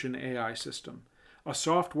emotion AI system, a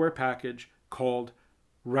software package called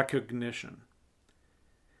Rekognition.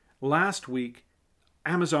 Last week,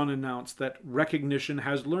 Amazon announced that Rekognition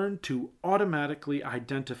has learned to automatically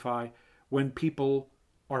identify when people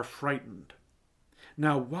are frightened.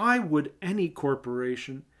 Now, why would any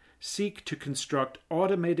corporation seek to construct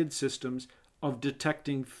automated systems of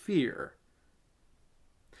detecting fear?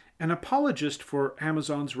 An apologist for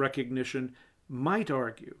Amazon's Rekognition might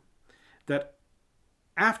argue that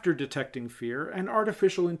after detecting fear, an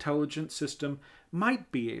artificial intelligence system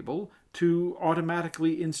might be able to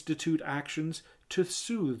automatically institute actions to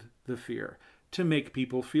soothe the fear, to make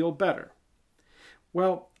people feel better.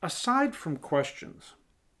 Well, aside from questions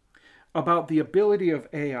about the ability of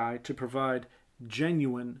AI to provide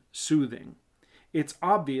genuine soothing, it's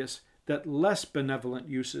obvious that less benevolent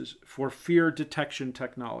uses for fear detection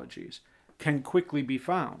technologies can quickly be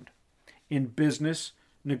found. In business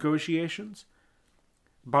negotiations,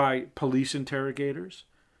 by police interrogators,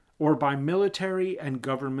 or by military and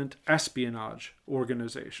government espionage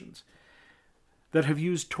organizations that have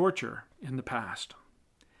used torture in the past.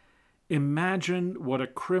 Imagine what a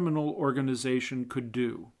criminal organization could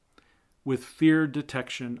do with fear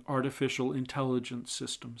detection artificial intelligence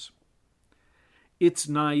systems. It's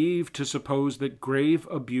naive to suppose that grave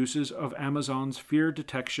abuses of Amazon's fear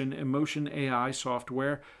detection emotion AI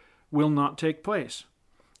software will not take place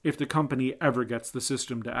if the company ever gets the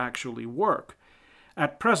system to actually work.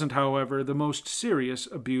 At present, however, the most serious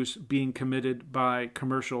abuse being committed by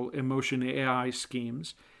commercial emotion AI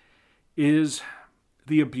schemes is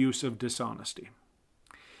the abuse of dishonesty.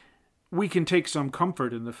 We can take some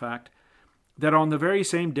comfort in the fact that on the very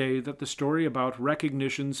same day that the story about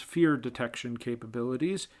Rekognition's fear detection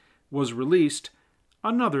capabilities was released,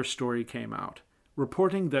 another story came out,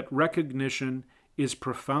 reporting that Rekognition is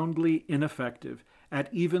profoundly ineffective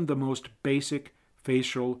at even the most basic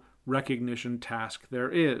facial recognition task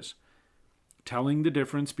there is, telling the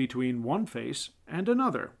difference between one face and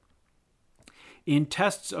another. In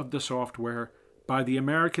tests of the software by the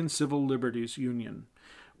American Civil Liberties Union,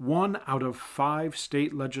 1 out of 5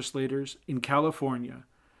 state legislators in California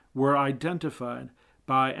were identified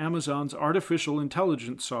by Amazon's artificial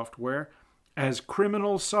intelligence software as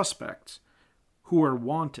criminal suspects who are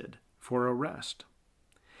wanted for arrest.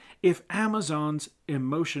 If Amazon's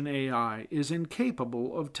emotion AI is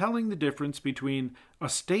incapable of telling the difference between a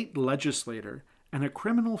state legislator and a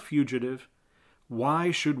criminal fugitive,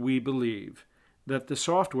 why should we believe that the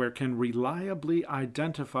software can reliably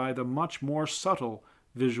identify the much more subtle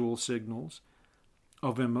visual signals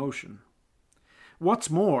of emotion?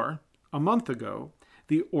 What's more, a month ago,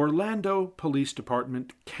 the Orlando Police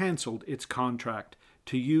Department canceled its contract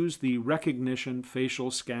to use the Rekognition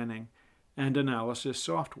facial scanning and analysis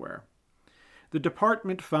software. The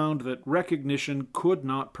department found that Rekognition could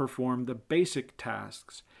not perform the basic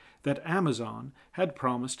tasks that Amazon had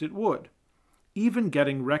promised it would. Even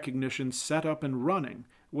getting Rekognition set up and running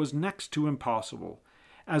was next to impossible,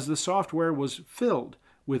 as the software was filled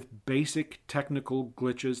with basic technical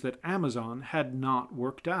glitches that Amazon had not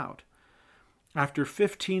worked out. After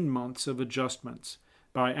 15 months of adjustments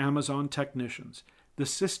by Amazon technicians, the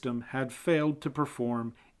system had failed to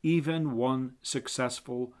perform even one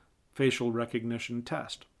successful facial recognition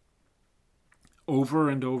test. Over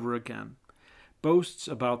and over again, boasts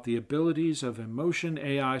about the abilities of emotion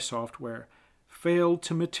AI software fail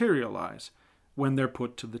to materialize when they're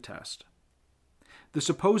put to the test. The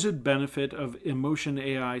supposed benefit of emotion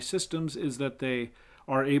AI systems is that they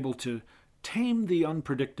are able to tame the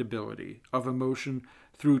unpredictability of emotion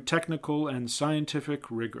through technical and scientific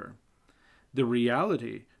rigor. The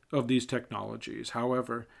reality of these technologies,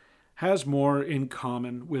 however, has more in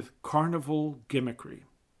common with carnival gimmickry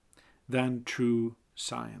than true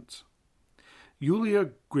science. Julia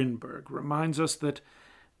Grinberg reminds us that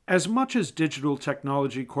as much as digital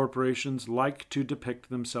technology corporations like to depict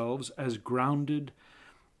themselves as grounded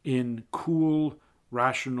in cool,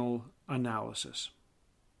 rational analysis,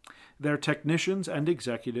 their technicians and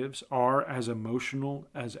executives are as emotional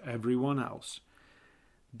as everyone else.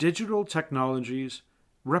 Digital technologies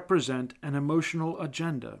represent an emotional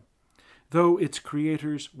agenda, though its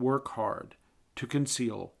creators work hard to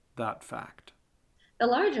conceal that fact. The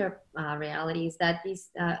larger reality is that these,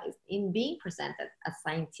 in being presented as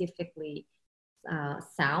scientifically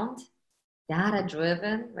sound,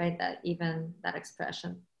 data-driven, right? That even that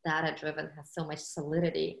expression, data-driven, has so much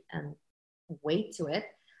solidity and weight to it.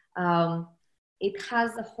 It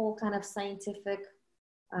has the whole kind of scientific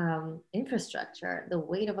infrastructure, the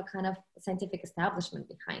weight of a kind of scientific establishment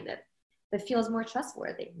behind it that feels more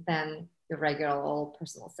trustworthy than your regular old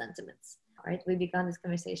personal sentiments. Right? We began this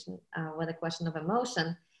conversation with a question of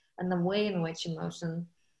emotion and the way in which emotion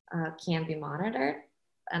can be monitored.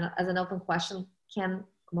 And as an open question, can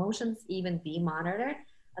emotions even be monitored?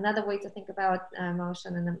 Another way to think about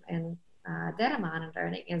emotion and data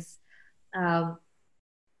monitoring is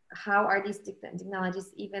how are these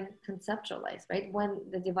technologies even conceptualized, right? When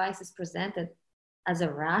the device is presented as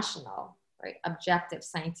a rational, right, objective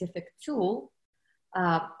scientific tool,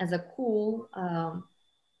 as a cool,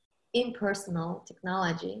 impersonal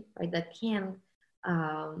technology, right, that can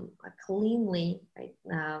cleanly, right,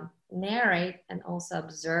 narrate and also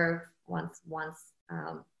observe one's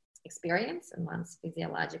experience and one's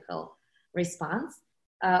physiological response.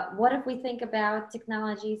 What if we think about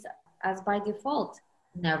technologies as by default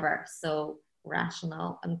never so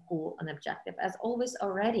rational and cool and objective, as always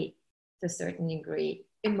already to a certain degree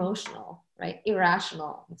emotional, right,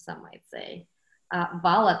 irrational, some might say,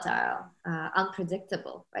 volatile,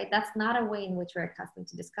 unpredictable, right? That's not a way in which we're accustomed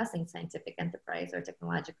to discussing scientific enterprise or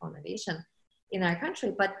technological innovation in our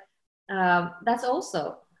country. But that's also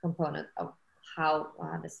a component of how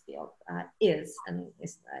this field is, and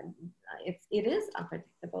it is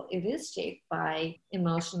unpredictable. It is shaped by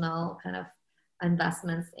emotional kind of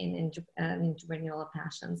investments in entrepreneurial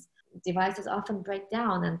passions. Devices often break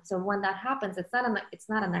down, and so when that happens, it's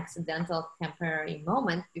not an accidental temporary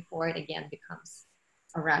moment before it again becomes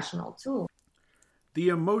a rational tool. The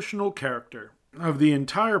emotional character of the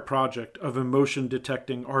entire project of emotion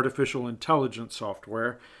detecting artificial intelligence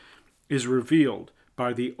software is revealed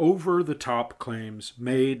by the over-the-top claims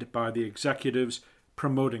made by the executives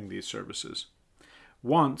promoting these services.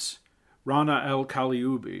 Once, Rana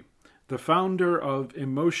El-Kalioubi, the founder of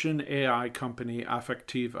emotion AI company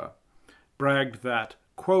Affectiva, bragged that,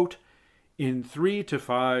 quote, "In 3 to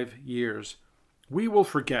 5 years, we will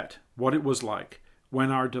forget what it was like when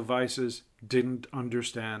our devices didn't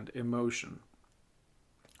understand emotion,"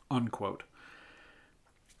 unquote.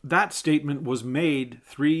 That statement was made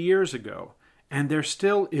 3 years ago, and there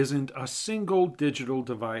still isn't a single digital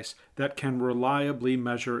device that can reliably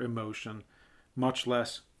measure emotion, much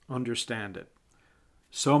less understand it.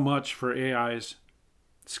 So much for AI's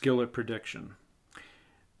skill at prediction.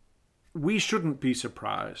 We shouldn't be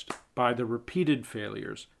surprised by the repeated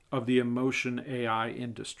failures of the emotion AI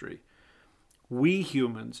industry. We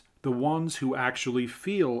humans, the ones who actually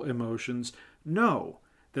feel emotions, know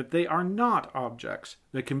that they are not objects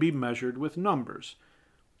that can be measured with numbers.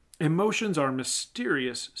 Emotions are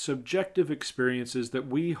mysterious, subjective experiences that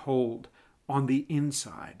we hold on the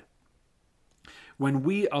inside. When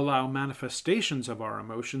we allow manifestations of our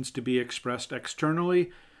emotions to be expressed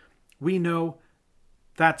externally, we know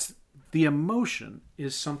that the emotion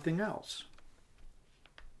is something else.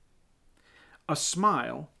 A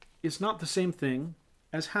smile is not the same thing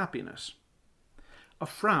as happiness. A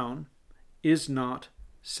frown is not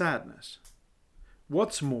sadness.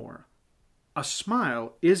 What's more, a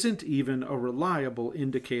smile isn't even a reliable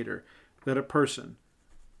indicator that a person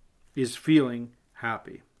is feeling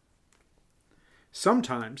happy.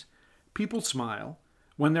 Sometimes people smile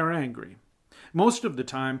when they're angry. Most of the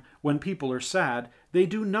time, when people are sad, they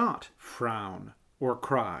do not frown or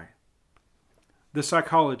cry. The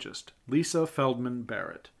psychologist Lisa Feldman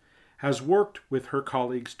Barrett has worked with her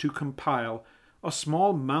colleagues to compile a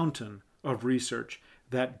small mountain of research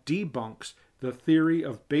that debunks the theory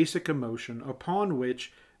of basic emotion upon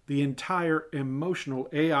which the entire emotional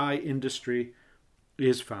AI industry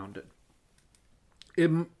is founded.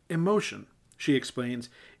 Emotion, she explains,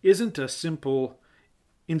 isn't a simple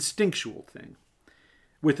instinctual thing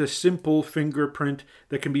with a simple fingerprint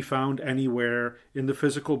that can be found anywhere in the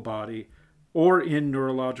physical body or in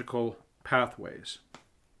neurological pathways.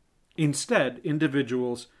 Instead,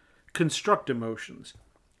 individuals construct emotions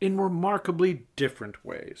in remarkably different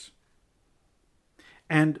ways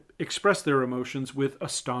and express their emotions with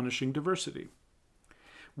astonishing diversity.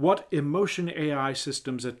 What emotion AI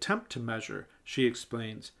systems attempt to measure, she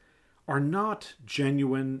explains, are not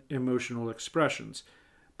genuine emotional expressions,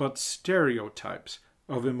 but stereotypes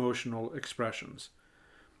of emotional expressions.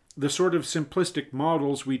 The sort of simplistic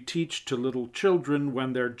models we teach to little children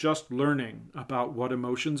when they're just learning about what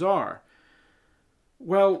emotions are.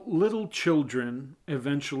 Well, little children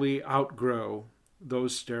eventually outgrow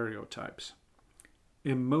those stereotypes.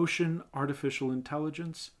 Emotion artificial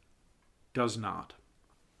intelligence does not.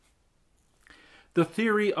 The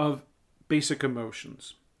theory of basic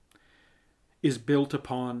emotions is built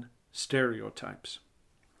upon stereotypes.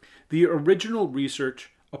 The original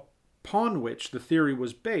research upon which the theory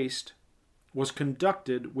was based was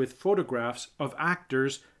conducted with photographs of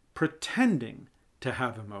actors pretending to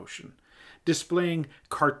have emotion, displaying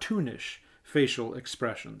cartoonish facial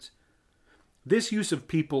expressions. This use of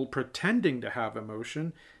people pretending to have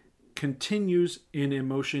emotion continues in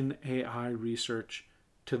emotion AI research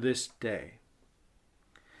to this day.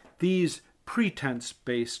 These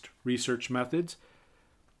pretense-based research methods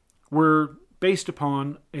were based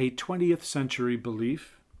upon a 20th century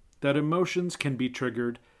belief that emotions can be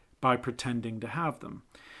triggered by pretending to have them.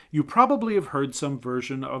 You probably have heard some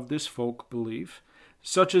version of this folk belief,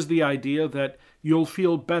 such as the idea that you'll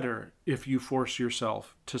feel better if you force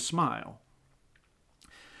yourself to smile.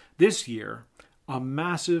 This year, a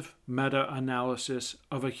massive meta-analysis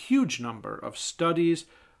of a huge number of studies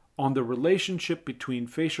on the relationship between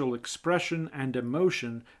facial expression and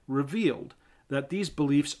emotion revealed that these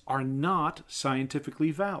beliefs are not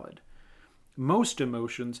scientifically valid. Most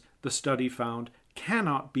emotions, the study found,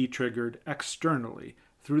 cannot be triggered externally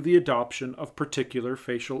through the adoption of particular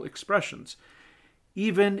facial expressions.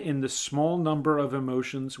 even in the small number of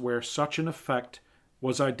emotions where such an effect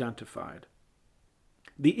was identified.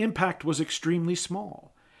 The impact was extremely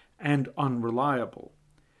small and unreliable.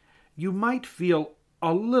 You might feel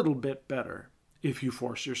a little bit better if you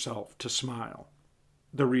force yourself to smile,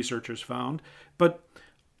 the researchers found, but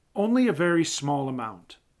only a very small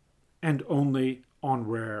amount, and only on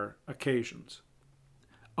rare occasions.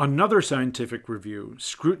 Another scientific review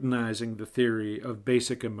scrutinizing the theory of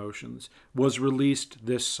basic emotions was released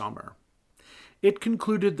this summer. It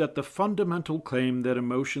concluded that the fundamental claim that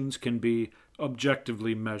emotions can be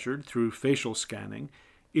objectively measured through facial scanning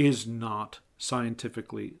is not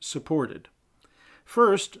scientifically supported.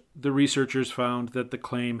 First, the researchers found that the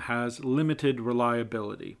claim has limited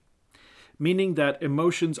reliability, meaning that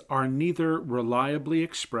emotions are neither reliably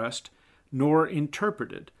expressed nor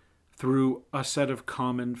interpreted through a set of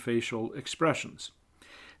common facial expressions.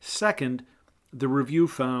 Second, the review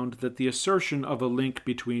found that the assertion of a link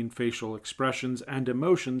between facial expressions and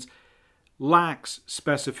emotions lacks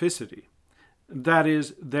specificity. That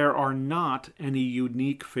is, there are not any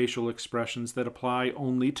unique facial expressions that apply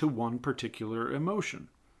only to one particular emotion.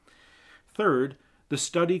 Third, the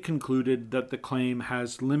study concluded that the claim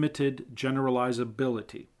has limited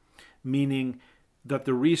generalizability, meaning that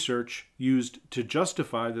the research used to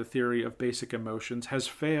justify the theory of basic emotions has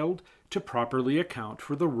failed to properly account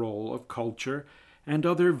for the role of culture and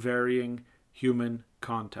other varying human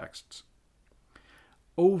contexts.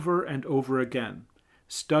 Over and over again,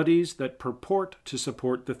 studies that purport to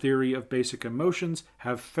support the theory of basic emotions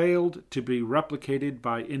have failed to be replicated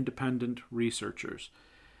by independent researchers.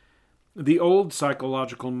 The old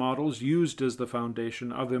psychological models used as the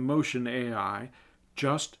foundation of emotion AI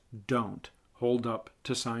just don't hold up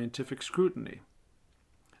to scientific scrutiny.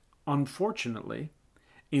 Unfortunately,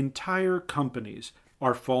 entire companies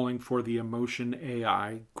are falling for the emotion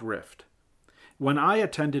AI grift. When I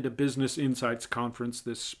attended a Business Insights conference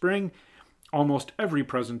this spring, almost every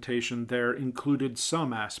presentation there included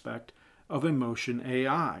some aspect of emotion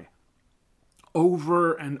AI.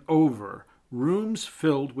 Over and over, rooms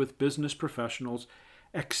filled with business professionals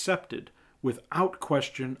accepted without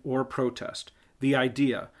question or protest the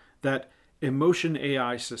idea that emotion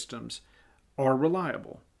AI systems are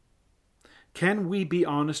reliable. Can we be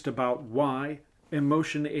honest about why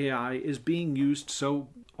emotion AI is being used so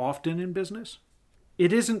often in business?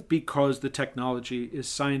 It isn't because the technology is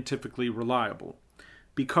scientifically reliable,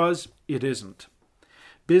 because it isn't.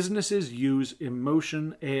 Businesses use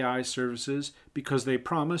emotion AI services because they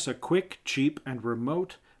promise a quick, cheap, and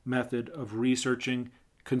remote method of researching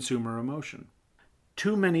consumer emotion.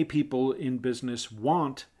 Too many people in business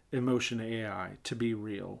want emotion AI to be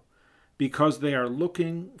real because they are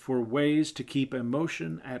looking for ways to keep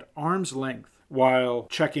emotion at arm's length while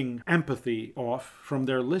checking empathy off from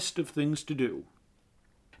their list of things to do.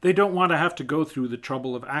 They don't want to have to go through the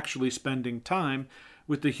trouble of actually spending time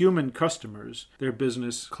with the human customers their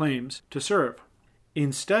business claims to serve.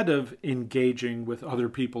 Instead of engaging with other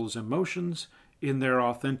people's emotions in their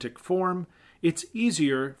authentic form, it's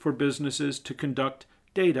easier for businesses to conduct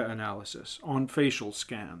data analysis on facial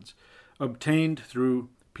scans obtained through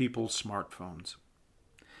people's smartphones.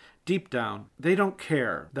 Deep down, they don't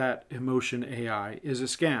care that emotion AI is a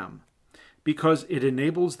scam, because it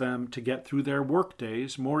enables them to get through their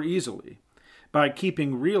workdays more easily by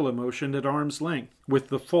keeping real emotion at arm's length with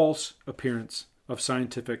the false appearance of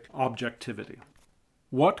scientific objectivity.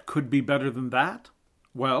 What could be better than that?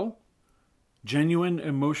 Well, genuine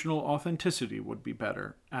emotional authenticity would be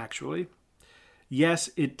better, actually. Yes,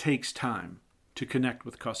 it takes time to connect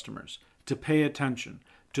with customers, to pay attention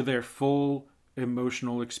to their full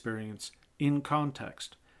emotional experience in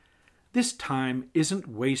context. This time isn't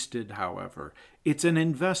wasted, however. It's an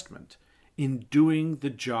investment in doing the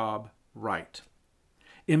job right.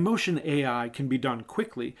 Emotion AI can be done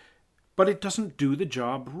quickly, but it doesn't do the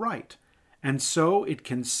job right, and so it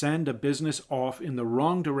can send a business off in the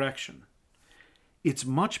wrong direction. It's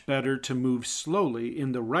much better to move slowly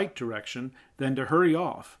in the right direction than to hurry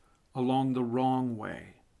off along the wrong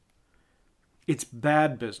way. It's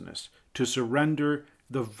bad business to surrender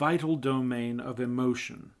the vital domain of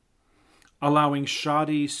emotion, allowing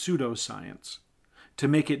shoddy pseudoscience to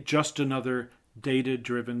make it just another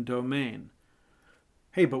data-driven domain.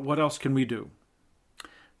 Hey, but what else can we do?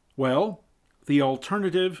 Well, the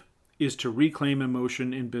alternative is to reclaim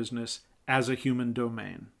emotion in business as a human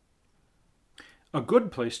domain. A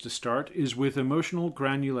good place to start is with emotional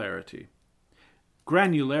granularity.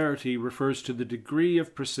 Granularity refers to the degree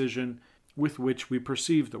of precision with which we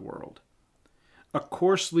perceive the world. A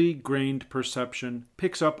coarsely grained perception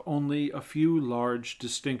picks up only a few large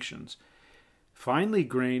distinctions. Finely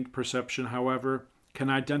grained perception, however, can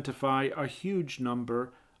identify a huge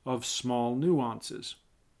number of small nuances.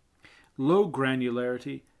 Low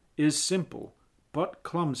granularity is simple but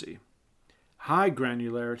clumsy. High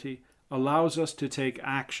granularity allows us to take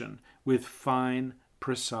action with fine,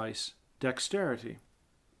 precise dexterity.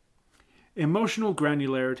 Emotional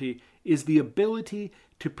granularity is the ability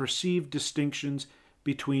to perceive distinctions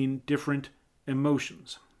between different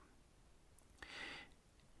emotions.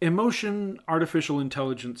 Emotion artificial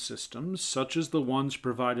intelligence systems, such as the ones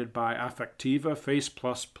provided by Affectiva, Face++,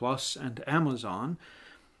 and Amazon,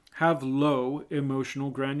 have low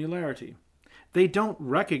emotional granularity. They don't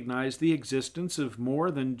recognize the existence of more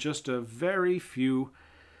than just a very few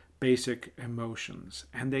basic emotions,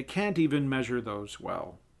 and they can't even measure those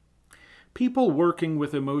well. People working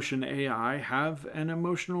with emotion AI have an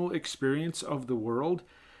emotional experience of the world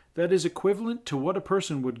that is equivalent to what a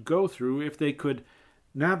person would go through if they could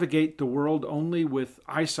navigate the world only with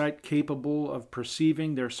eyesight capable of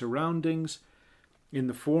perceiving their surroundings in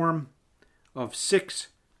the form of 6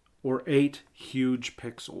 or 8 huge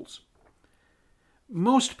pixels.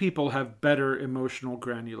 Most people have better emotional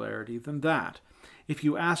granularity than that. If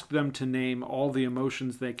you ask them to name all the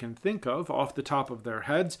emotions they can think of off the top of their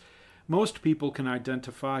heads, most people can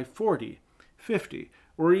identify 40, 50,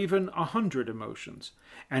 or even 100 emotions.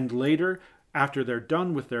 And later, after they're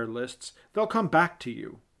done with their lists, they'll come back to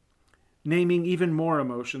you, naming even more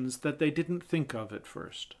emotions that they didn't think of at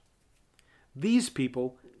first. These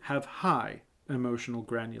people have high emotional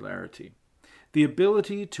granularity, the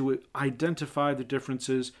ability to identify the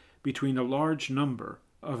differences between a large number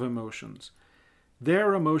of emotions.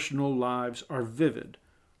 Their emotional lives are vivid,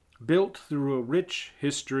 built through a rich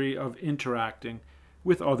history of interacting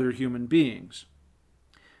with other human beings.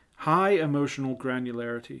 High emotional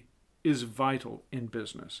granularity is vital in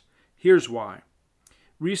business. Here's why.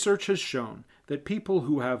 Research has shown that people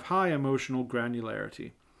who have high emotional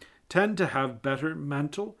granularity tend to have better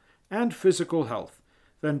mental and physical health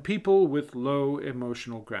than people with low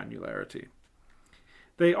emotional granularity.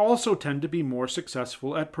 They also tend to be more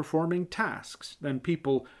successful at performing tasks than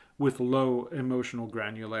people with low emotional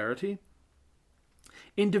granularity.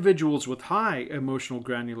 Individuals with high emotional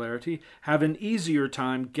granularity have an easier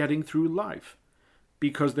time getting through life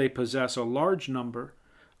because they possess a large number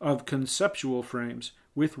of conceptual frames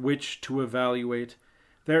with which to evaluate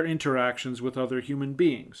their interactions with other human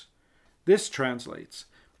beings. This translates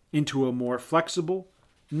into a more flexible,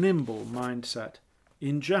 nimble mindset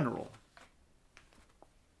in general.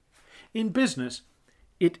 In business,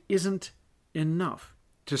 it isn't enough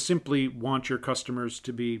to simply want your customers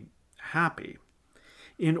to be happy.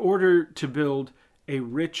 In order to build a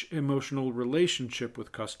rich emotional relationship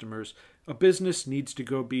with customers, a business needs to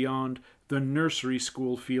go beyond the nursery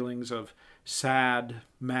school feelings of sad,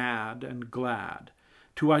 mad, and glad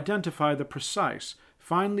to identify the precise,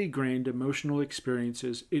 finely grained emotional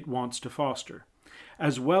experiences it wants to foster,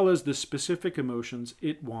 as well as the specific emotions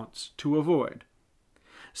it wants to avoid.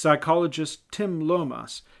 Psychologist Tim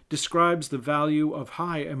Lomas describes the value of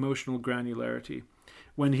high emotional granularity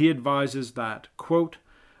when he advises that, quote,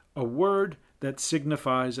 a word that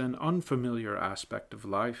signifies an unfamiliar aspect of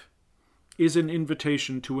life is an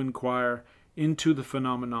invitation to inquire into the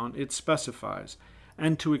phenomenon it specifies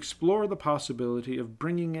and to explore the possibility of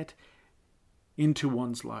bringing it into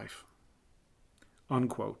one's life.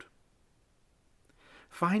 Unquote.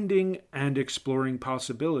 Finding and exploring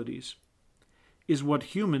possibilities is what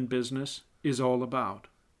human business is all about.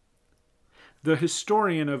 The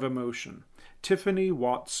historian of emotion, Tiffany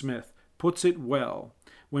Watt Smith, puts it well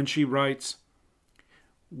when she writes,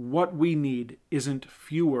 "What we need isn't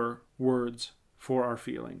fewer words for our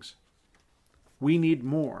feelings. We need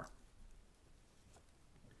more."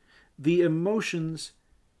 The emotions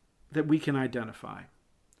that we can identify,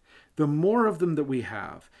 the more of them that we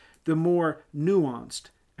have, the more nuanced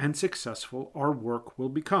and successful our work will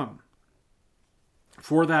become.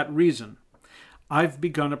 For that reason, I've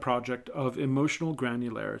begun a project of emotional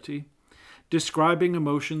granularity, describing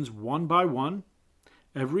emotions one by one,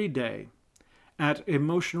 every day, at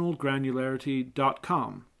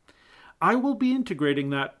emotionalgranularity.com. I will be integrating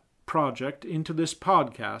that project into this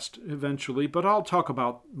podcast eventually, but I'll talk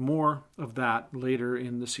about more of that later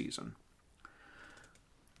in the season.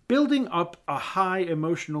 Building up a high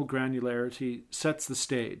emotional granularity sets the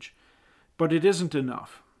stage, but it isn't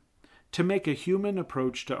enough. To make a human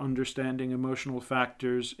approach to understanding emotional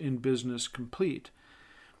factors in business complete,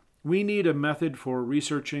 we need a method for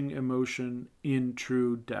researching emotion in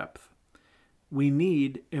true depth. We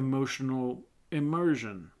need emotional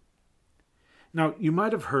immersion. Now, you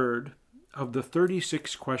might have heard of the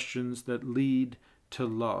 36 Questions That Lead to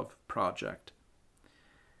Love project.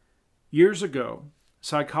 Years ago,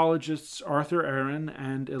 psychologists Arthur Aron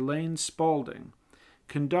and Elaine Spaulding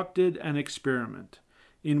conducted an experiment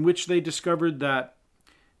in which they discovered that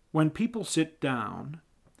when people sit down,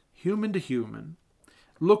 human to human,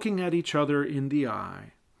 looking at each other in the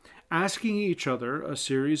eye, asking each other a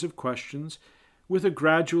series of questions with a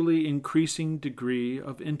gradually increasing degree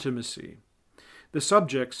of intimacy, the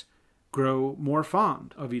subjects grow more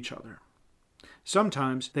fond of each other.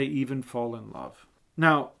 Sometimes they even fall in love.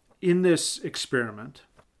 Now, in this experiment,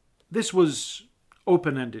 this was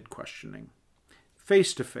open-ended questioning,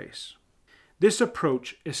 face-to-face. This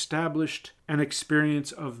approach established an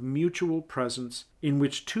experience of mutual presence in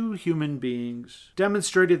which two human beings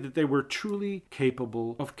demonstrated that they were truly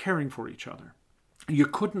capable of caring for each other. You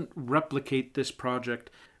couldn't replicate this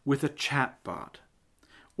project with a chatbot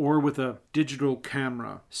or with a digital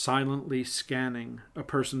camera silently scanning a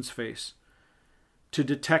person's face to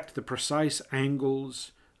detect the precise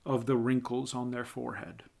angles of the wrinkles on their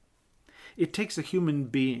forehead. It takes a human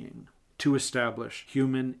being to establish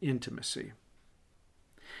human intimacy.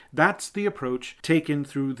 That's the approach taken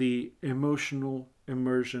through the emotional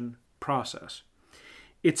immersion process.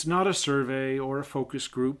 It's not a survey or a focus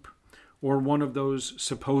group or one of those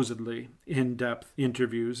supposedly in-depth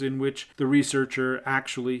interviews in which the researcher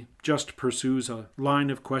actually just pursues a line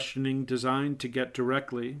of questioning designed to get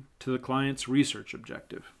directly to the client's research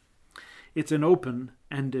objective. It's an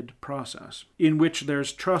open-ended process in which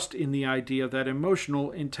there's trust in the idea that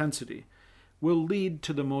emotional intensity will lead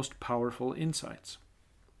to the most powerful insights.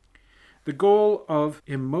 The goal of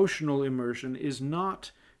emotional immersion is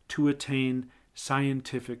not to attain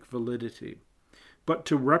scientific validity, but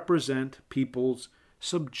to represent people's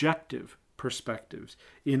subjective perspectives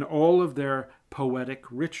in all of their poetic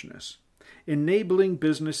richness, enabling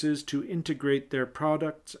businesses to integrate their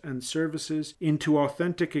products and services into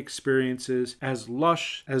authentic experiences as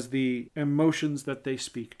lush as the emotions that they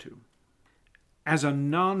speak to. As a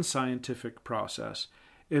non-scientific process,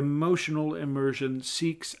 emotional immersion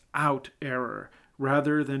seeks out error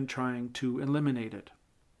rather than trying to eliminate it.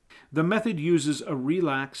 The method uses a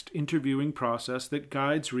relaxed interviewing process that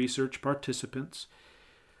guides research participants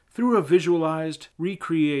through a visualized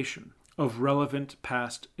recreation of relevant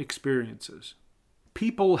past experiences.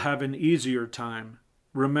 People have an easier time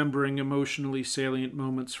remembering emotionally salient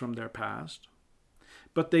moments from their past,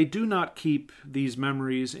 but they do not keep these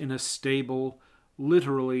memories in a stable,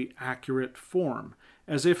 literally accurate form,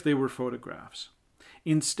 as if they were photographs.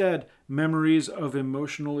 Instead, memories of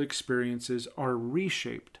emotional experiences are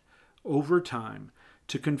reshaped over time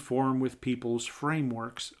to conform with people's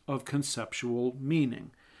frameworks of conceptual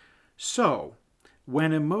meaning. So,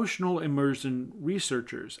 when emotional immersion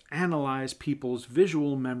researchers analyze people's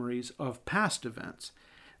visual memories of past events,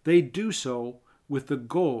 they do so with the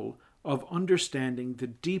goal of understanding the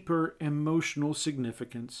deeper emotional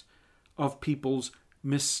significance of people's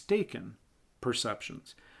mistaken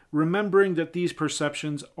perceptions, remembering that these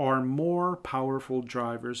perceptions are more powerful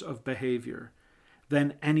drivers of behavior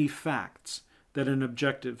than any facts that an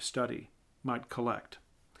objective study might collect.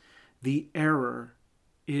 The error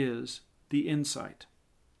is the insight.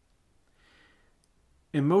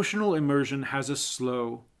 Emotional immersion has a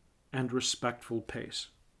slow and respectful pace.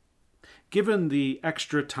 Given the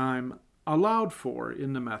extra time allowed for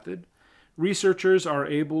in the method, researchers are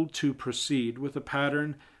able to proceed with a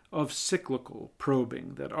pattern of cyclical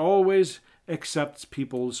probing that always accepts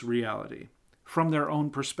people's reality from their own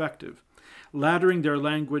perspective, laddering their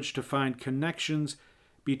language to find connections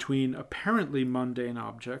between apparently mundane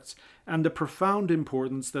objects and the profound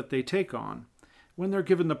importance that they take on when they're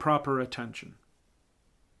given the proper attention.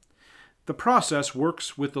 The process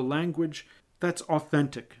works with the language that's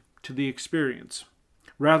authentic to the experience,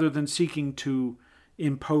 rather than seeking to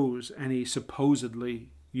impose any supposedly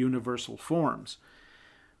universal forms.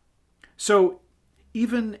 So,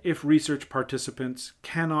 even if research participants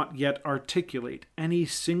cannot yet articulate any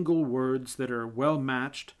single words that are well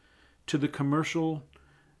matched to the commercial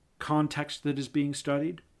context that is being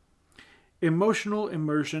studied, emotional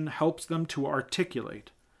immersion helps them to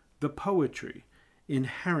articulate the poetry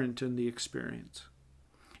inherent in the experience.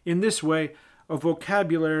 In this way, a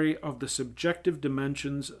vocabulary of the subjective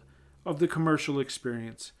dimensions of the commercial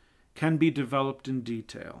experience can be developed in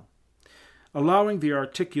detail, allowing the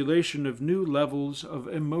articulation of new levels of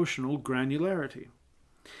emotional granularity.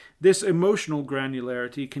 This emotional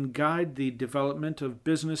granularity can guide the development of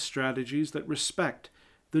business strategies that respect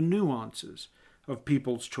the nuances of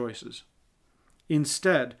people's choices,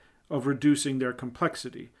 instead of reducing their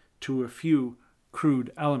complexity to a few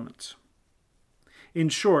crude elements. In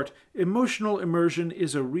short, emotional immersion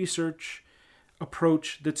is a research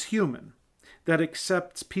approach that's human, that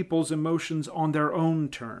accepts people's emotions on their own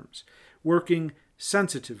terms, working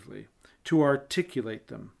sensitively to articulate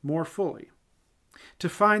them more fully, to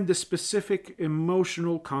find the specific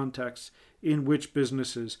emotional contexts in which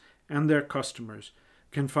businesses and their customers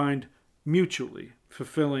can find mutually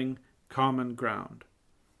fulfilling common ground.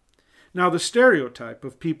 Now, the stereotype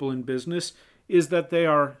of people in business is that they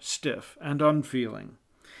are stiff and unfeeling,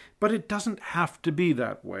 but it doesn't have to be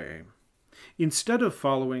that way. Instead of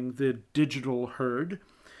following the digital herd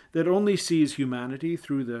that only sees humanity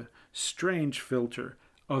through the strange filter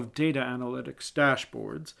of data analytics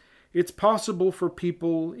dashboards, it's possible for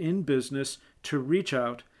people in business to reach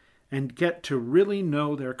out and get to really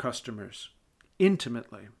know their customers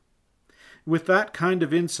intimately. With that kind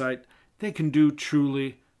of insight, they can do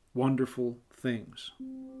truly wonderful things.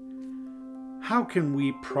 How can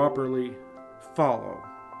we properly follow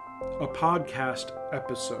a podcast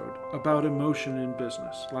episode about emotion in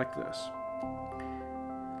business like this?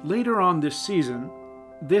 Later on this season,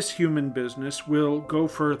 This Human Business will go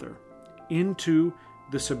further into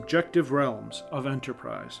the subjective realms of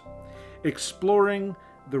enterprise, exploring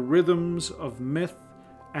the rhythms of myth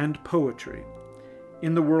and poetry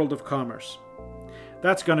in the world of commerce.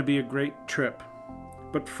 That's going to be a great trip.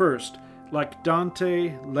 But first, like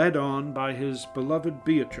Dante led on by his beloved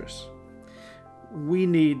Beatrice, we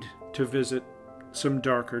need to visit some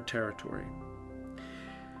darker territory.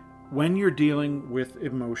 When you're dealing with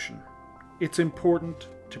emotion, it's important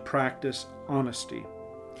to practice honesty,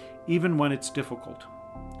 even when it's difficult.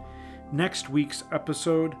 Next week's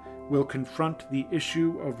episode will confront the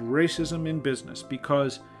issue of racism in business,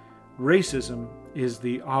 because racism is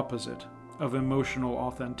the opposite of emotional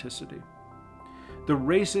authenticity. The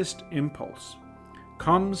racist impulse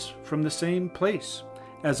comes from the same place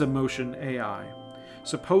as emotion AI,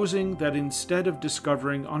 supposing that instead of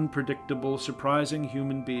discovering unpredictable, surprising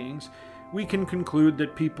human beings, we can conclude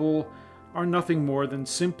that people are nothing more than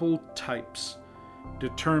simple types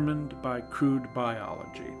determined by crude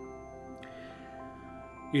biology.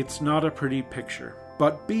 It's not a pretty picture,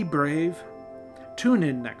 but be brave. Tune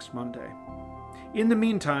in next Monday. In the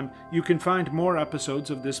meantime, you can find more episodes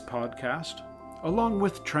of this podcast, along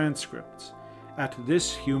with transcripts, at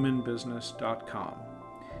thishumanbusiness.com.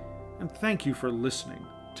 And thank you for listening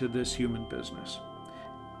to This Human Business.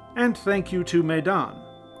 And thank you to Meydan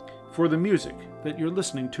for the music that you're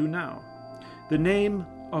listening to now. The name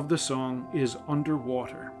of the song is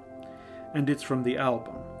Underwater, and it's from the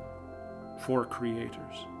album For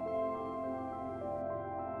Creators.